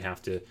 Sometimes you might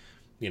have to,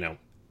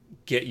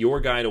 get your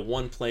guy to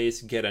one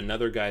place, get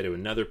another guy to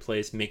another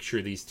place, make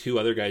sure these 2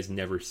 other guys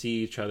never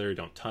see each other,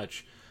 don't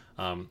touch.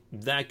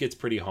 That gets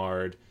pretty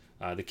hard.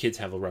 The kids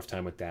have a rough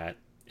time with that.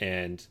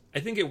 And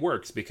I think it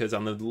works because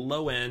on the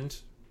low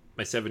end,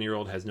 my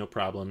 7-year-old has no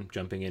problem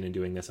jumping in and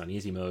doing this on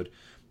easy mode.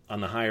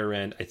 On the higher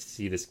end, I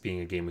see this being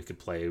a game we could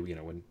play, in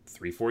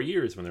 3-4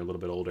 years when they're a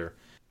little bit older.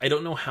 I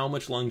don't know how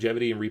much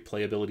longevity and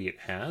replayability it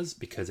has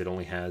because it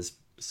only has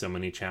so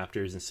many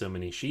chapters and so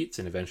many sheets,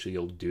 and eventually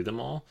you'll do them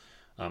all.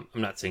 I'm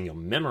not saying you'll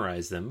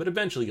memorize them, but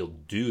eventually you'll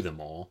do them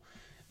all.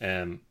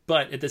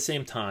 But at the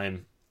same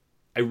time,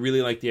 I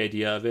really like the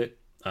idea of it.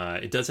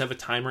 It does have a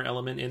timer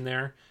element in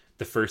there.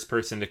 The first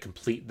person to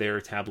complete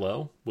their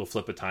tableau will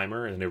flip a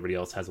timer, and everybody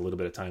else has a little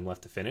bit of time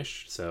left to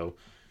finish. So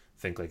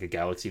think like a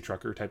Galaxy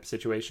Trucker type of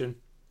situation.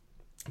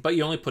 But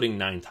you're only putting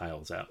 9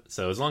 tiles out.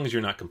 So as long as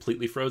you're not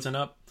completely frozen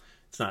up,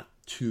 it's not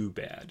too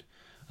bad.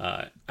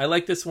 I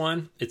like this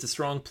one. It's a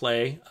strong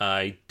play.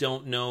 I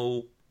don't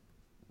know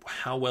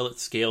how well it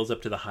scales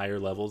up to the higher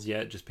levels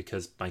yet, just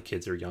because my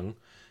kids are young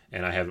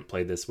and I haven't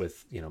played this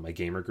with my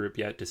gamer group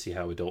yet to see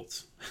how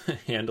adults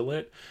handle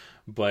it.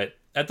 But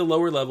at the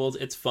lower levels,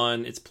 it's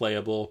fun, it's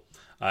playable.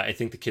 I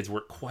think the kids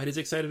weren't quite as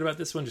excited about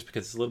this one just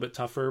because it's a little bit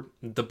tougher.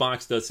 The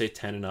box does say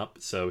 10 and up,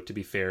 so to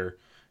be fair,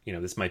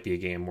 this might be a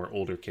game where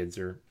older kids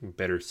are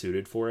better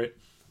suited for it.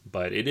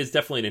 But it is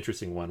definitely an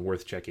interesting one,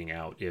 worth checking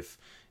out if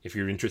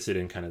you're interested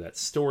in kind of that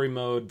story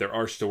mode. There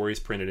are stories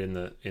printed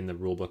in the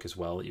rule book as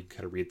well that you can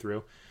kind of read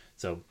through.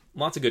 So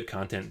lots of good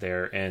content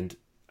there, and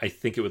I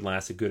think it would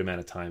last a good amount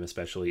of time,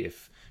 especially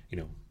if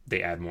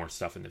they add more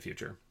stuff in the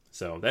future.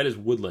 So that is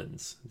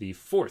Woodlands, the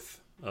 4th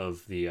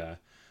of the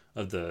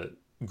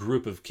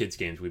group of kids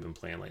games we've been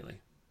playing lately.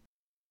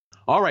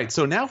 All right,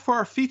 so now for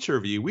our feature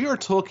review, we are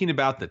talking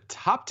about the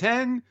top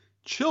 10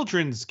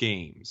 children's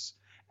games.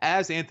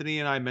 As Anthony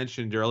and I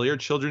mentioned earlier,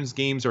 children's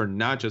games are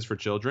not just for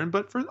children,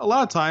 but for a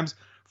lot of times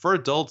for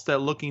adults that are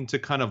looking to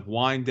kind of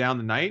wind down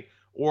the night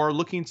or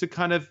looking to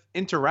kind of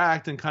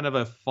interact in kind of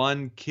a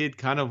fun kid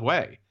kind of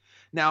way.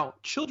 Now,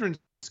 children's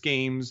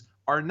games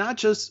are not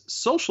just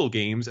social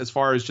games as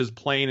far as just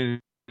playing and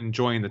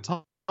enjoying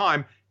the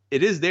time.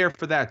 It is there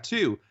for that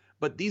too.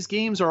 But these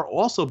games are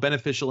also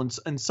beneficial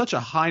in such a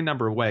high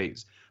number of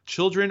ways.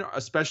 Children,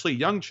 especially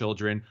young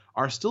children,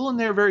 are still in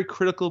their very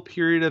critical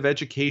period of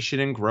education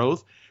and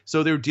growth.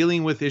 So they're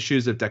dealing with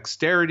issues of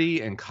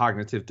dexterity and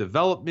cognitive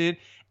development.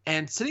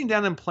 And sitting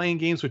down and playing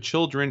games with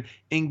children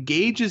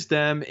engages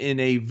them in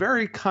a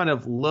very kind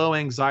of low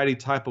anxiety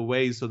type of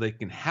way so they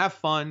can have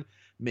fun,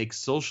 make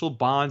social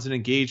bonds and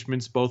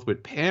engagements both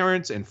with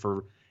parents and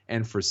for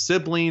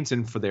siblings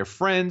and for their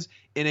friends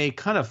in a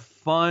kind of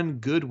fun,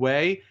 good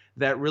way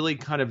that really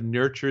kind of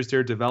nurtures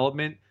their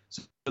development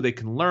so they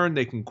can learn,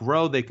 they can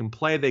grow, they can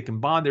play, they can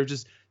bond. There's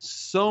just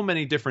so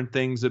many different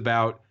things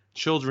about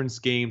children's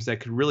games that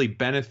could really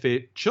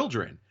benefit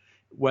children,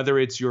 whether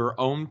it's your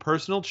own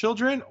personal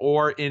children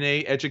or in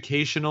a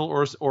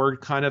educational or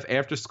kind of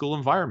after school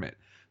environment.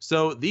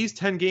 So these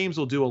 10 games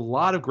will do a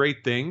lot of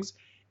great things.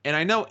 And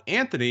I know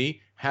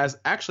Anthony has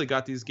actually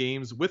got these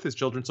games with his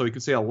children, so he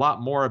can say a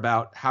lot more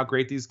about how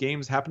great these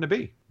games happen to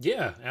be.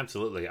 Yeah,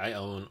 absolutely. I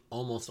own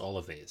almost all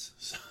of these.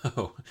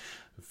 So,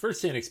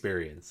 first-hand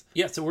experience.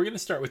 Yeah, so we're going to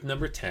start with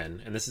number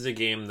 10, and this is a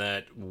game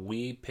that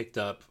we picked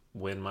up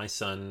when my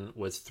son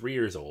was 3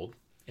 years old,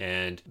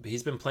 and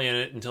he's been playing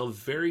it until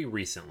very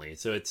recently.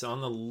 So it's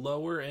on the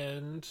lower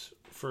end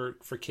for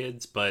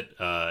kids, but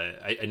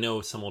I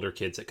know some older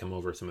kids that come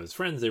over, some of his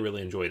friends, they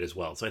really enjoy it as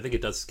well. So I think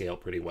it does scale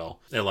pretty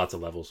well at lots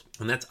of levels.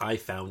 And that's I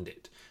Found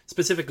It.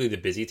 Specifically the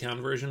BusyTown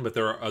version, but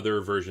there are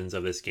other versions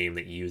of this game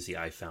that use the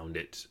I Found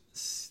It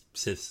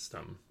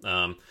system.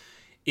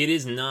 It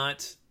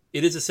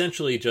is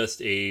essentially just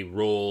a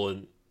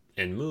roll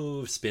and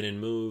move, spin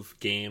and move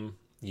game.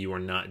 You are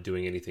not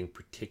doing anything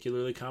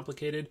particularly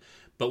complicated.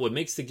 But what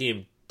makes the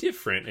game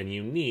different and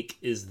unique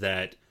is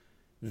that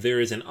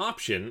there is an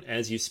option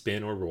as you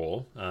spin or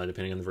roll,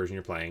 depending on the version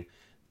you're playing,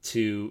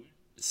 to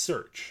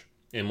search.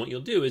 And what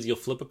you'll do is you'll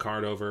flip a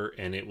card over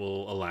and it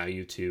will allow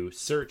you to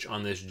search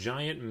on this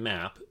giant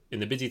map. In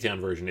the BusyTown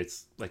version,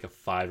 it's like a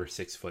 5 or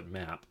 6 foot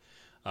map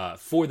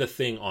for the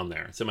thing on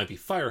there. So it might be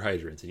fire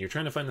hydrants, and you're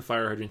trying to find the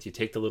fire hydrants. You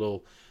take the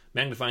little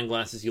magnifying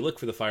glasses, you look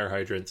for the fire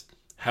hydrants.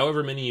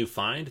 However many you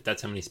find,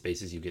 that's how many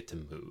spaces you get to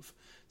move.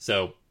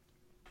 So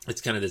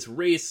it's kind of this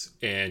race,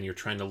 and you're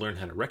trying to learn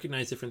how to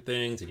recognize different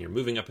things, and you're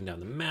moving up and down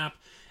the map.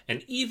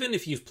 And even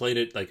if you've played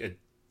it like a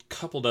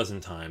couple dozen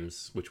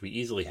times, which we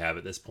easily have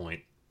at this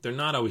point, they're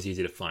not always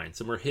easy to find.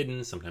 Some are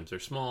hidden, sometimes they're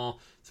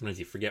small, sometimes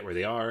you forget where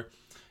they are.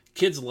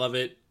 Kids love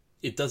it.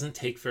 It doesn't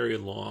take very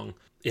long.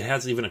 It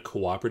has even a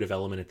cooperative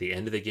element at the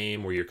end of the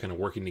game where you're kind of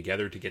working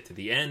together to get to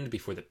the end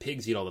before the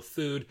pigs eat all the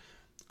food.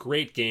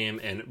 Great game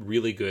and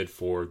really good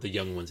for the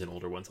young ones and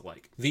older ones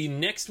alike. The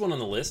next one on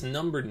the list,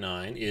 number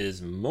 9,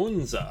 is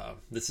Monza.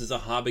 This is a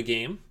hobby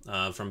game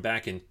from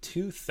back in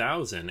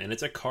 2000, and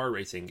it's a car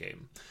racing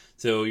game.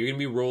 So you're going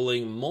to be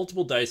rolling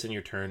multiple dice on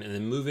your turn and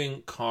then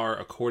moving car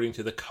according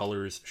to the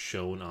colors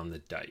shown on the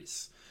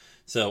dice.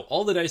 So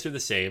all the dice are the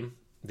same.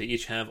 They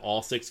each have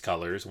all 6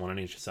 colors, one on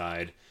each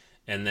side.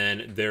 And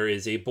then there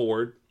is a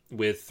board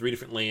with 3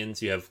 different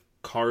lanes. You have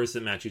cars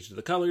that match each of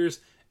the colors,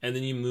 and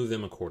then you move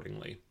them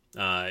accordingly.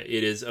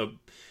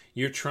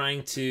 You're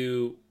trying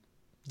to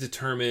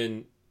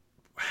determine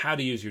how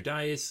to use your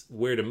dice,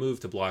 where to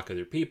move to block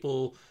other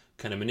people,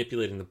 kind of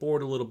manipulating the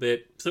board a little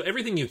bit. So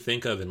everything you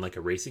think of in like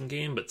a racing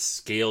game, but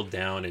scaled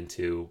down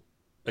into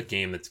a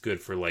game that's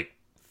good for like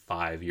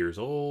 5 years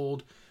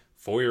old.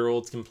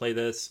 4-year-olds can play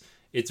this.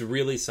 It's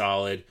really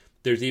solid.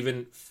 There's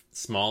even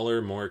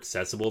smaller, more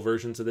accessible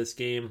versions of this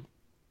game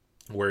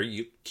where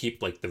you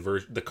keep like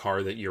the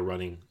car that you're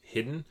running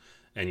hidden,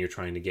 and you're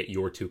trying to get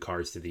your 2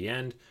 cars to the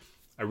end.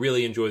 I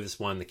really enjoy this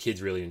one. The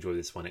kids really enjoy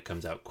this one. It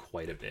comes out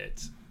quite a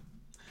bit.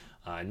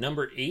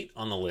 Number 8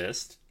 on the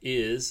list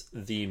is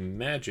the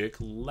Magic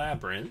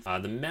Labyrinth.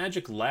 The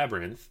Magic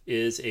Labyrinth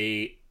is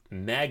a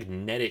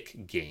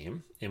magnetic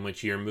game in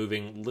which you're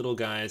moving little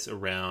guys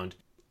around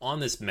on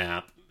this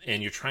map,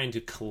 and you're trying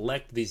to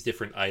collect these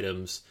different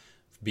items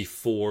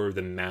before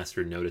the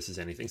master notices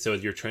anything. So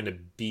you're trying to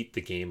beat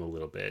the game a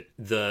little bit.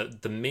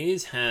 The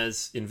maze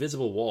has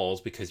invisible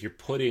walls because you're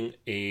putting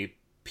a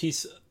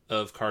piece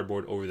of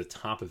cardboard over the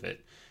top of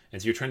it.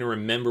 And so you're trying to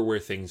remember where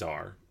things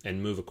are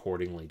and move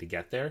accordingly to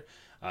get there.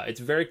 It's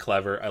very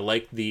clever. I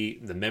like the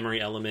memory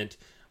element.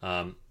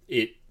 A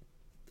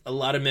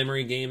lot of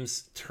memory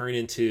games turn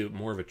into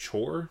more of a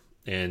chore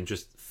and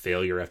just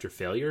failure after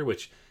failure,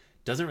 which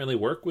doesn't really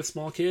work with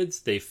small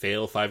kids. They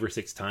fail 5 or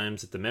 6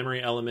 times at the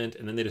memory element,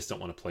 and then they just don't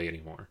want to play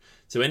anymore.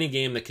 So any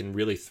game that can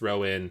really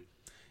throw in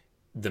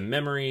the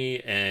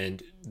memory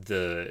and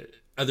the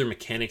other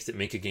mechanics that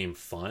make a game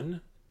fun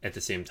at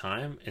the same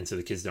time, and so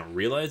the kids don't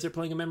realize they're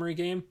playing a memory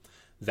game,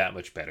 that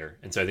much better.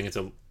 And so I think it's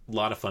a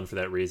lot of fun for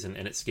that reason,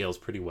 and it scales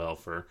pretty well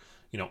for,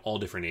 all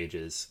different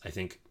ages. I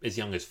think as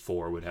young as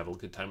 4 would have a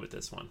good time with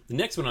this one. The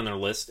next one on our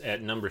list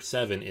at number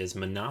 7 is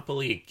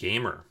Monopoly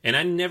Gamer. And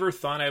I never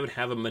thought I would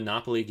have a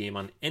Monopoly game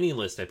on any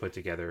list I put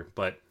together,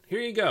 but here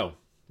you go.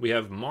 We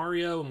have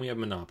Mario and we have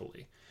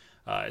Monopoly.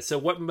 So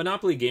what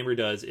Monopoly Gamer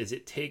does is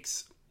it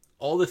takes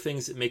all the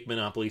things that make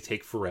Monopoly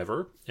take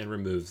forever and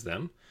removes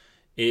them.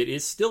 It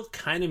is still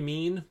kind of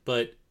mean,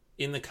 but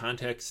in the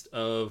context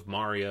of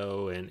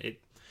Mario, and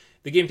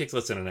the game takes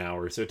less than an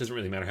hour, so it doesn't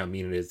really matter how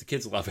mean it is. The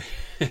kids love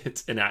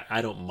it, and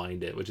I don't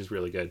mind it, which is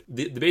really good.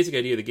 The basic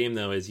idea of the game,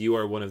 though, is you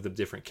are one of the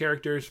different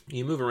characters.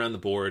 You move around the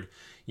board.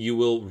 You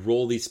will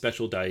roll these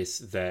special dice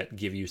that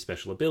give you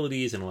special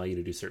abilities and allow you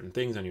to do certain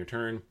things on your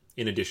turn.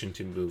 in addition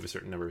to move a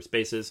certain number of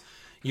spaces.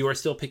 You are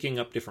still picking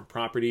up different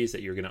properties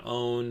that you're going to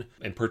own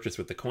and purchase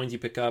with the coins you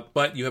pick up,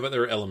 but you have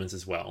other elements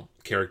as well.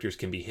 Characters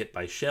can be hit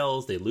by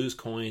shells, they lose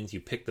coins,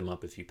 you pick them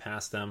up if you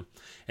pass them,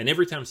 and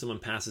every time someone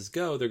passes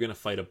go, they're going to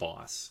fight a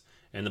boss.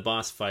 And the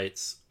boss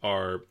fights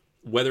are,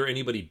 whether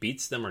anybody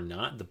beats them or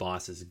not, the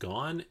boss is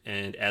gone,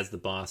 and as the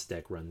boss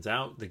deck runs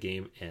out, the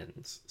game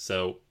ends.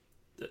 So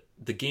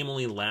the game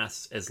only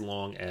lasts as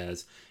long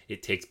as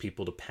it takes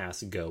people to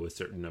pass go a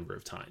certain number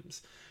of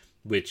times,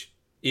 which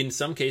in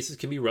some cases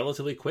can be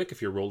relatively quick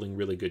if you're rolling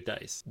really good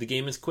dice. The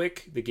game is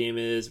quick. The game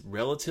is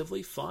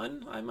relatively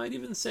fun, I might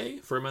even say,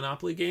 for a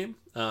Monopoly game.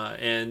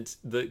 And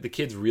the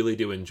kids really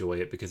do enjoy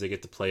it because they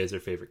get to play as their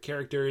favorite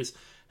characters,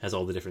 has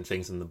all the different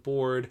things on the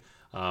board.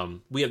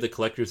 We have the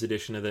collector's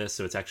edition of this,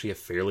 so it's actually a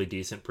fairly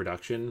decent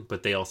production,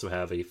 but they also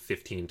have a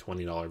 $15,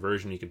 $20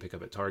 version you can pick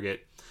up at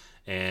Target.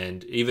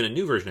 And even a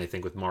new version, I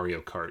think, with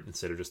Mario Kart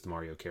instead of just the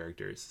Mario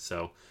characters.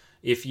 So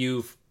if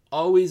you've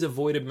always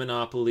avoided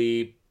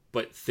Monopoly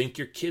but think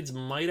your kids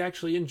might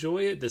actually enjoy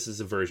it, this is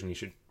a version you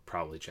should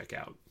probably check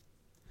out.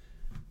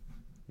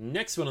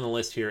 Next one on the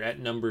list here at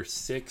number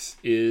 6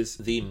 is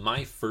the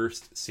My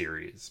First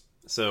series.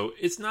 So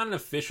it's not an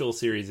official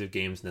series of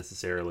games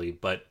necessarily,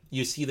 but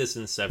you see this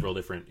in several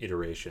different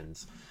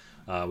iterations.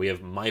 We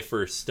have My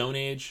First Stone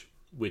Age,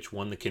 which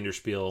won the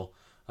Kinderspiel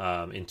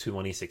in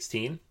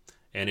 2016.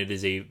 And it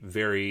is a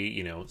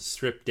very,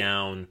 stripped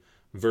down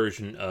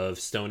version of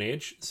Stone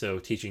Age. So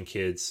teaching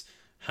kids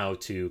how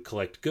to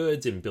collect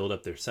goods and build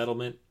up their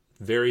settlement.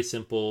 Very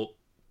simple,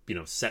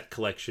 set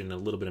collection, a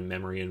little bit of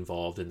memory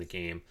involved in the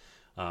game.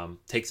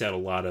 Takes out a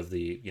lot of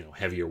the,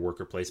 heavier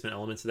worker placement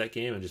elements of that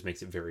game and just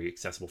makes it very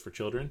accessible for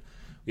children.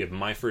 We have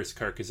My First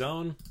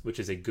Carcassonne, which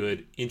is a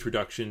good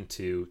introduction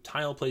to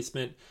tile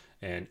placement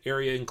and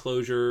area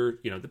enclosure.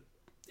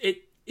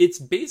 It's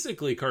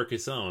basically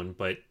Carcassonne,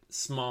 but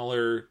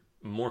smaller,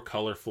 more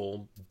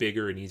colorful,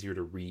 bigger, and easier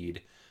to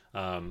read.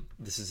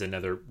 This is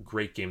another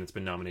great game that's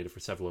been nominated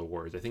for several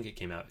awards. I think it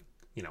came out,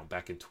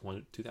 back in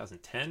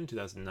 2010,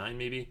 2009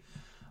 maybe.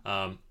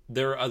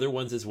 There are other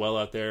ones as well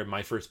out there.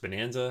 My First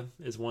Bonanza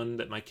is one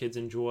that my kids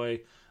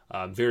enjoy.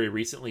 Very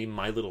recently,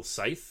 My Little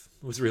Scythe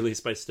was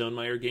released by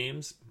Stonemaier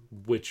Games,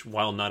 which,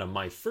 while not a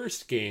My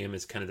First game,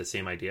 is kind of the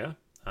same idea.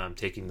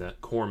 Taking the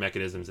core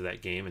mechanisms of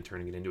that game and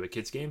turning it into a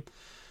kid's game.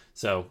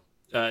 So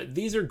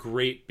these are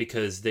great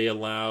because they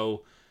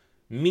allow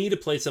me to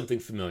play something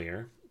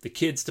familiar, the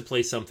kids to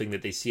play something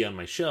that they see on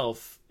my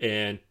shelf,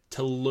 and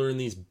to learn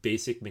these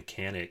basic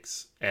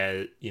mechanics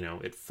at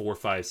 4,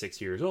 5,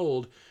 6 years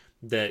old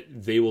that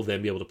they will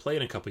then be able to play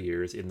in a couple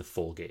years in the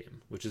full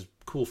game, which is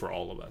cool for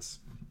all of us.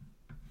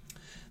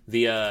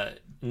 The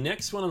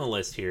next one on the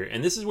list here,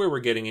 and this is where we're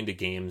getting into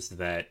games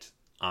that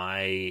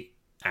I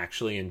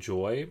actually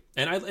enjoy,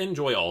 and I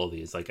enjoy all of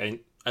these. Like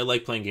I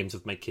like playing games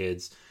with my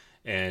kids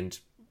and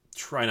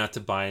try not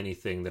to buy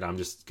anything that I'm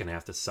just gonna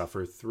have to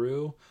suffer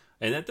through.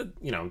 And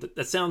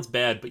that sounds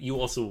bad, but you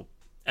also,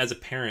 as a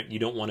parent, you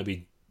don't want to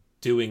be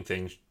doing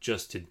things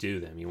just to do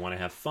them. You want to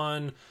have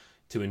fun,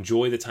 to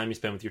enjoy the time you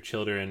spend with your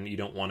children. You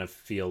don't want to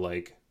feel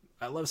like,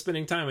 I love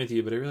spending time with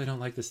you, but I really don't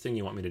like this thing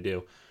you want me to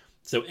do.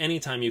 So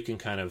anytime you can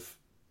kind of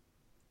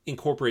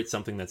incorporate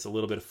something that's a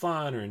little bit of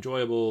fun or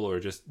enjoyable or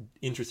just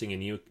interesting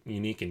and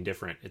unique and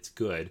different, it's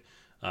good.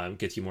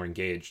 Gets you more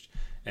engaged.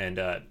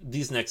 And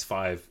these next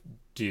 5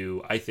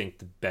 do, I think,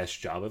 the best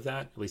job of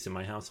that, at least in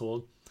my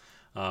household.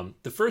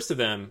 The first of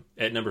them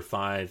at number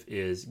 5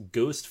 is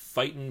Ghost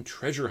Fightin'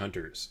 Treasure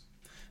Hunters.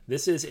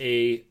 This is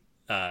a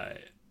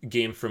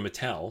game from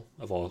Mattel,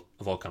 of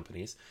all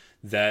companies,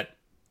 that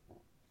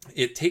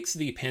it takes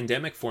the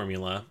Pandemic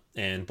formula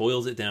and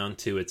boils it down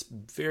to its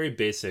very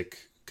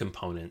basic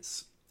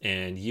components.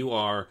 And you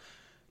are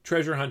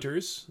treasure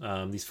hunters,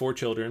 these 4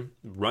 children,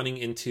 running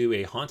into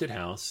a haunted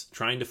house,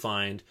 trying to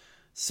find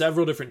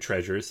several different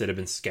treasures that have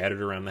been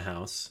scattered around the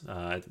house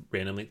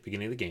randomly at the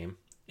beginning of the game.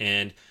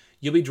 And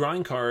you'll be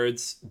drawing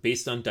cards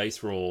based on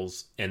dice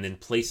rolls and then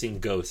placing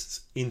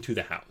ghosts into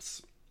the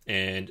house.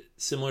 And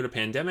similar to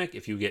Pandemic,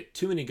 if you get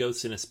too many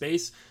ghosts in a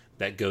space,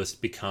 that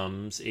ghost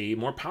becomes a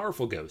more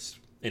powerful ghost.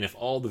 And if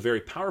all the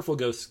very powerful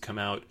ghosts come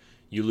out,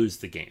 you lose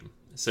the game.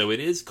 So it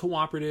is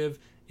cooperative.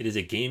 It is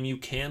a game you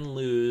can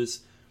lose,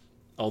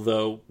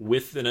 although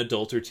with an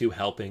adult or 2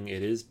 helping,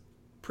 it is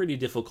pretty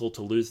difficult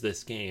to lose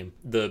this game.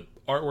 The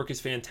artwork is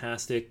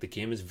fantastic. The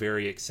game is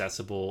very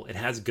accessible. It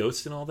has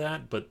ghosts and all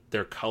that, but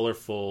they're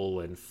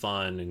colorful and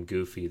fun and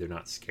goofy. They're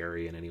not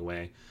scary in any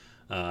way.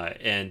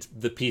 And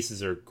the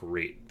pieces are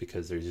great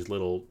because there's these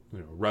little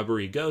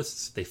rubbery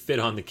ghosts. They fit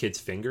on the kids'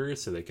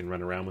 fingers so they can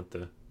run around with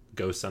the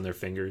ghosts on their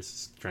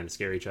fingers trying to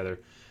scare each other.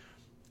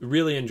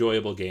 Really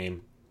enjoyable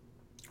game.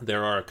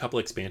 There are a couple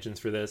expansions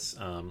for this.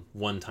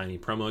 One tiny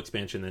promo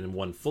expansion and then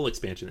one full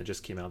expansion that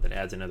just came out that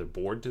adds another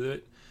board to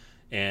it.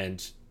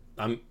 And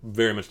I'm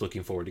very much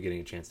looking forward to getting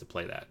a chance to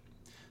play that.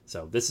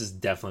 So this is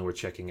definitely worth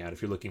checking out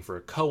if you're looking for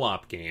a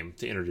co-op game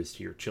to introduce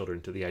to your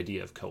children to the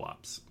idea of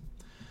co-ops.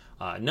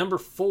 Number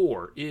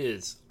 4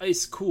 is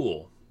Ice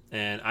Cool.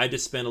 And I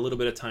just spent a little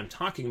bit of time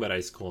talking about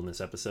Ice Cold in this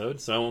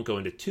episode, so I won't go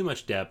into too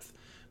much depth,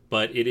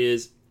 but it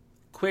is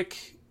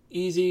quick,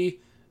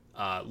 easy,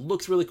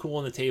 looks really cool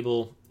on the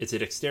table. It's a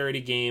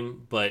dexterity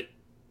game, but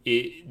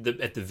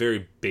at the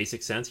very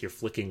basic sense, you're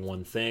flicking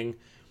one thing.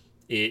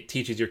 It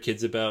teaches your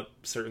kids about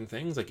certain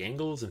things like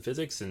angles and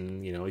physics,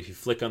 and if you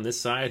flick on this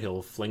side,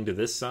 he'll fling to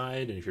this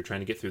side, and if you're trying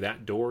to get through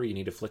that door, you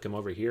need to flick him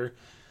over here.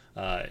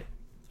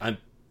 I'm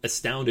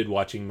astounded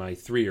watching my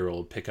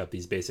 3-year-old pick up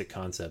these basic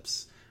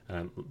concepts.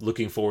 I'm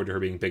looking forward to her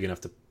being big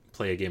enough to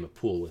play a game of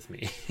pool with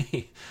me,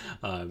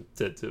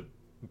 to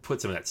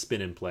put some of that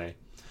spin in play.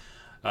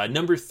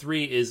 Number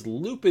 3 is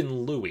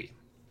Lupin Louie.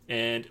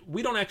 And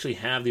we don't actually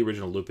have the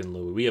original Lupin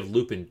Louie. We have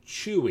Lupin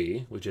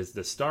Chewie, which is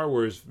the Star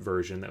Wars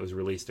version that was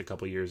released a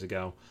couple years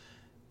ago.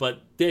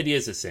 But the idea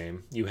is the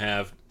same. You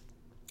have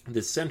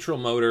this central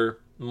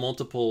motor,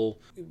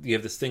 you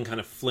have this thing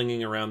kind of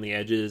flinging around the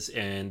edges,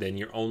 and then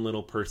your own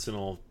little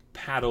personal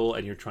paddle,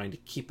 and you're trying to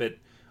keep it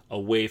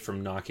away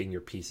from knocking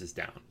your pieces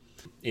down.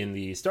 In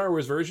the Star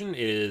Wars version, it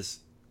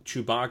is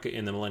Chewbacca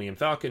in the Millennium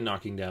Falcon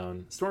knocking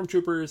down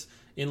stormtroopers.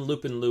 In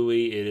Lupin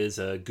Louie, it is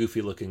a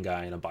goofy-looking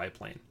guy in a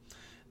biplane.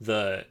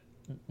 The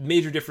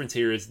major difference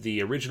here is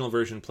the original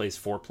version plays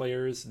 4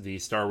 players. The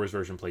Star Wars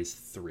version plays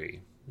 3.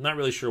 Not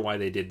really sure why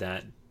they did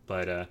that,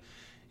 but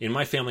in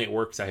my family it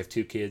works. I have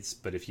 2 kids,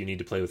 but if you need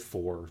to play with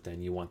 4,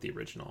 then you want the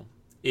original.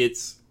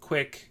 It's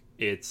quick,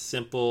 it's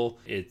simple,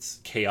 it's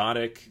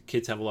chaotic.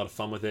 Kids have a lot of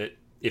fun with it.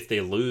 If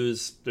they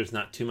lose, there's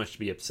not too much to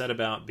be upset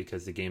about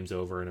because the game's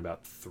over in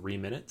about 3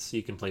 minutes.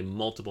 You can play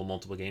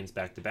multiple games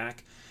back to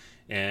back,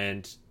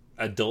 and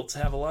adults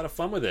have a lot of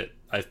fun with it.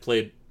 I've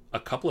played a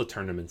couple of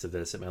tournaments of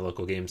this at my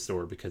local game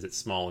store because it's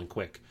small and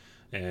quick,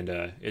 and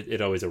it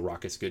always a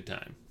raucous good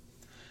time.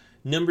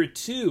 Number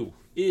 2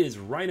 is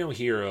Rhino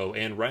Hero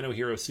and Rhino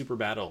Hero Super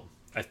Battle.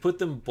 I've put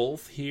them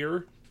both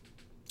here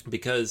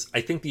because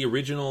I think the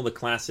original, the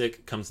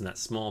classic, comes in that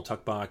small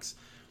tuck box.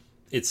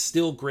 It's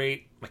still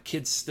great. My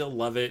kids still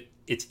love it.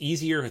 It's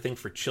easier, I think,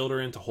 for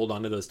children to hold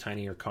on to those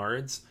tinier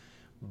cards,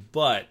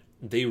 but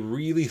they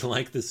really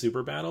like the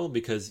Super Battle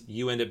because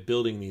you end up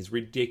building these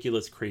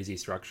ridiculous, crazy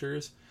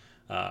structures.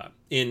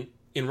 In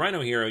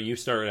Rhino Hero, you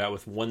start out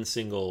with one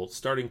single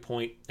starting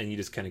point, and you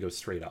just kind of go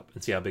straight up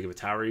and see how big of a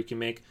tower you can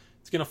make.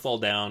 It's going to fall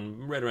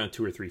down right around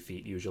 2 or 3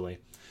 feet usually.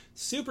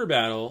 Super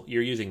Battle,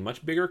 you're using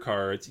much bigger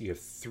cards. You have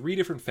 3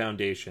 different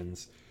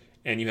foundations,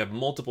 and you have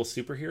multiple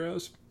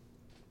superheroes.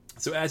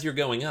 So as you're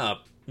going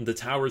up, the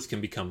towers can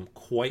become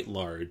quite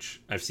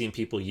large. I've seen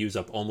people use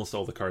up almost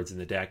all the cards in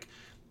the deck,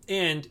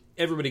 and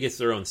everybody gets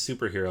their own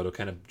superhero to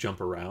kind of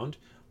jump around,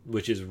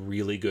 which is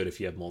really good if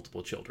you have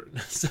multiple children.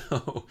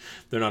 So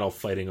they're not all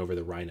fighting over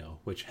the Rhino,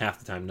 which half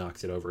the time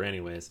knocks it over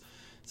anyways.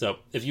 So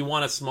if you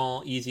want a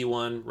small, easy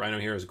one, Rhino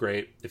Hero is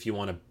great. If you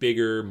want a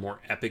bigger,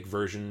 more epic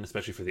version,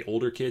 especially for the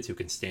older kids who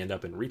can stand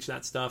up and reach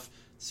that stuff,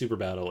 Super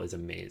Battle is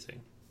amazing.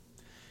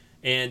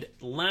 And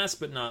last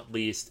but not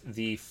least,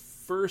 the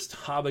first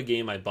Haba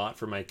game I bought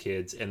for my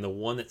kids, and the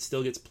one that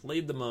still gets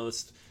played the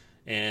most,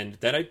 and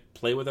that I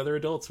play with other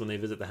adults when they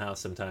visit the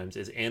house sometimes,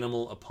 is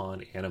Animal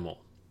Upon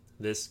Animal.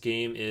 This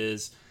game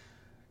is,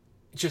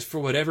 just for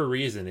whatever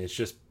reason, it's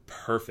just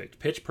perfect.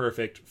 Pitch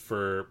perfect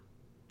for,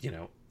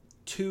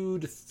 2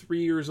 to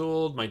 3 years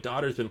old. My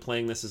daughter's been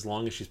playing this as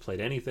long as she's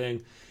played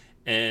anything.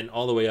 And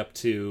all the way up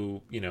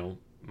to,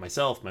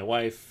 myself, my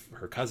wife,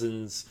 her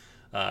cousins.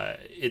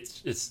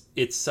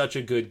 It's such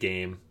a good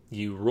game.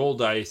 You roll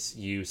dice,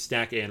 you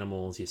stack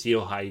animals, you see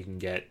how high you can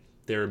get.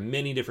 There are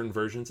many different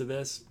versions of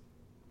this.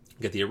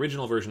 You get the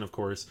original version, of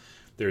course.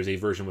 There's a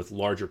version with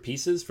larger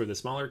pieces for the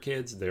smaller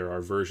kids. There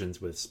are versions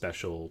with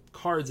special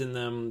cards in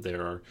them.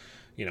 There are,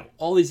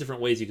 all these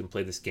different ways you can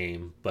play this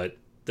game. But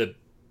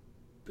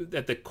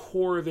at the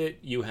core of it,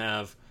 you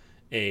have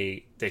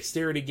a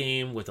dexterity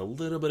game with a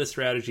little bit of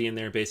strategy in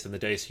there based on the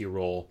dice you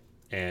roll.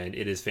 And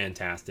it is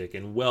fantastic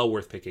and well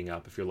worth picking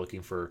up if you're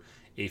looking for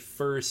a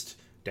first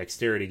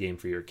dexterity game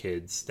for your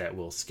kids that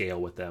will scale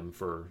with them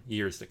for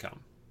years to come.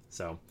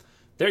 So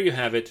there you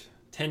have it.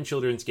 10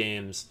 children's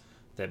games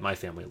that my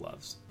family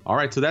loves. All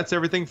right, so that's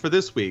everything for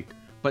this week.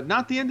 But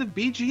not the end of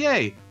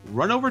BGA.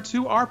 Run over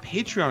to our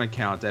Patreon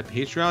account at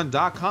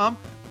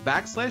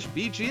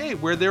patreon.com/BGA,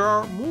 where there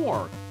are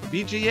more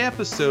BGA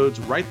episodes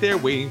right there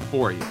waiting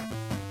for you.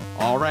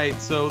 All right,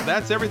 so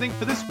that's everything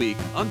for this week.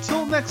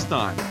 Until next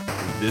time,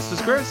 this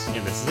is Chris.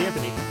 And this is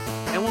Anthony.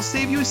 And we'll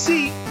save you a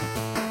seat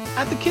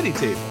at the kiddie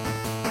table.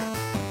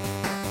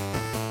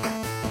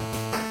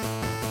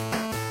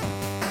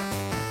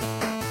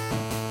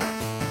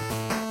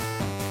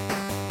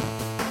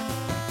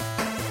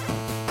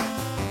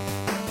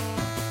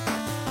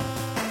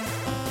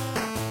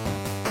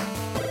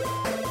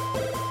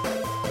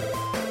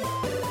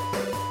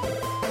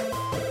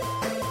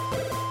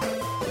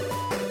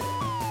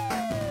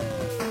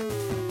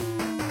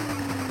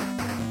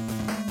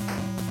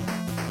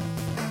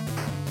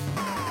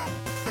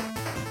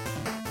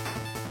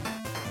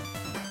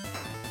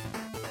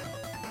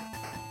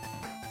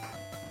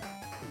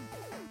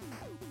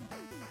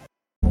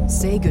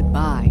 Say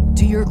goodbye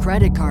to your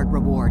credit card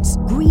rewards.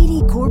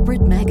 Greedy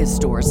corporate mega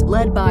stores,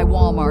 led by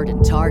Walmart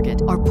and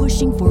Target, are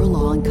pushing for a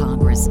law in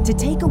Congress to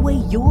take away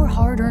your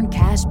hard-earned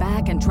cash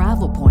back and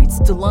travel points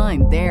to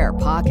line their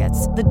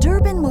pockets. The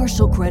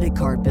Durbin-Marshall credit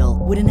card bill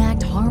would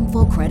enact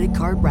harmful credit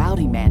card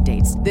routing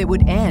mandates that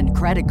would end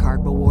credit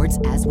card rewards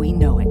as we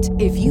know it.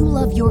 If you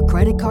love your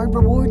credit card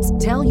rewards,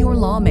 tell your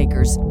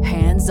lawmakers,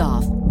 hands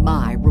off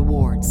my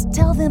rewards.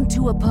 Tell them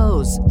to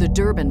oppose the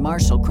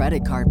Durbin-Marshall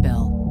credit card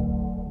bill.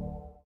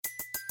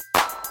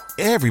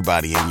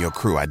 Everybody in your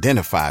crew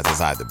identifies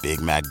as either Big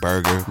Mac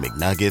Burger,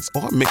 McNuggets,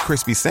 or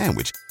McCrispy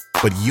Sandwich.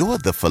 But you're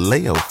the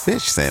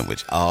Filet-O-Fish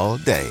Sandwich all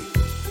day.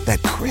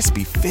 That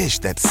crispy fish,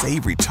 that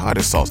savory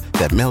tartar sauce,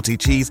 that melty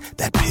cheese,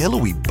 that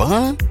pillowy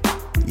bun.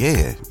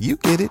 Yeah, you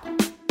get it.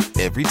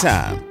 Every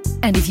time.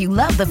 And if you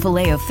love the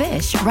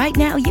Filet-O-Fish, right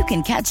now you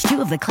can catch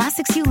two of the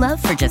classics you love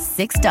for just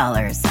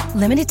 $6.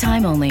 Limited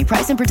time only.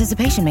 Price and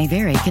participation may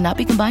vary. Cannot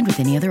be combined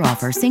with any other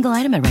offer. Single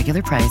item at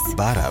regular price.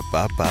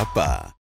 Ba-da-ba-ba-ba.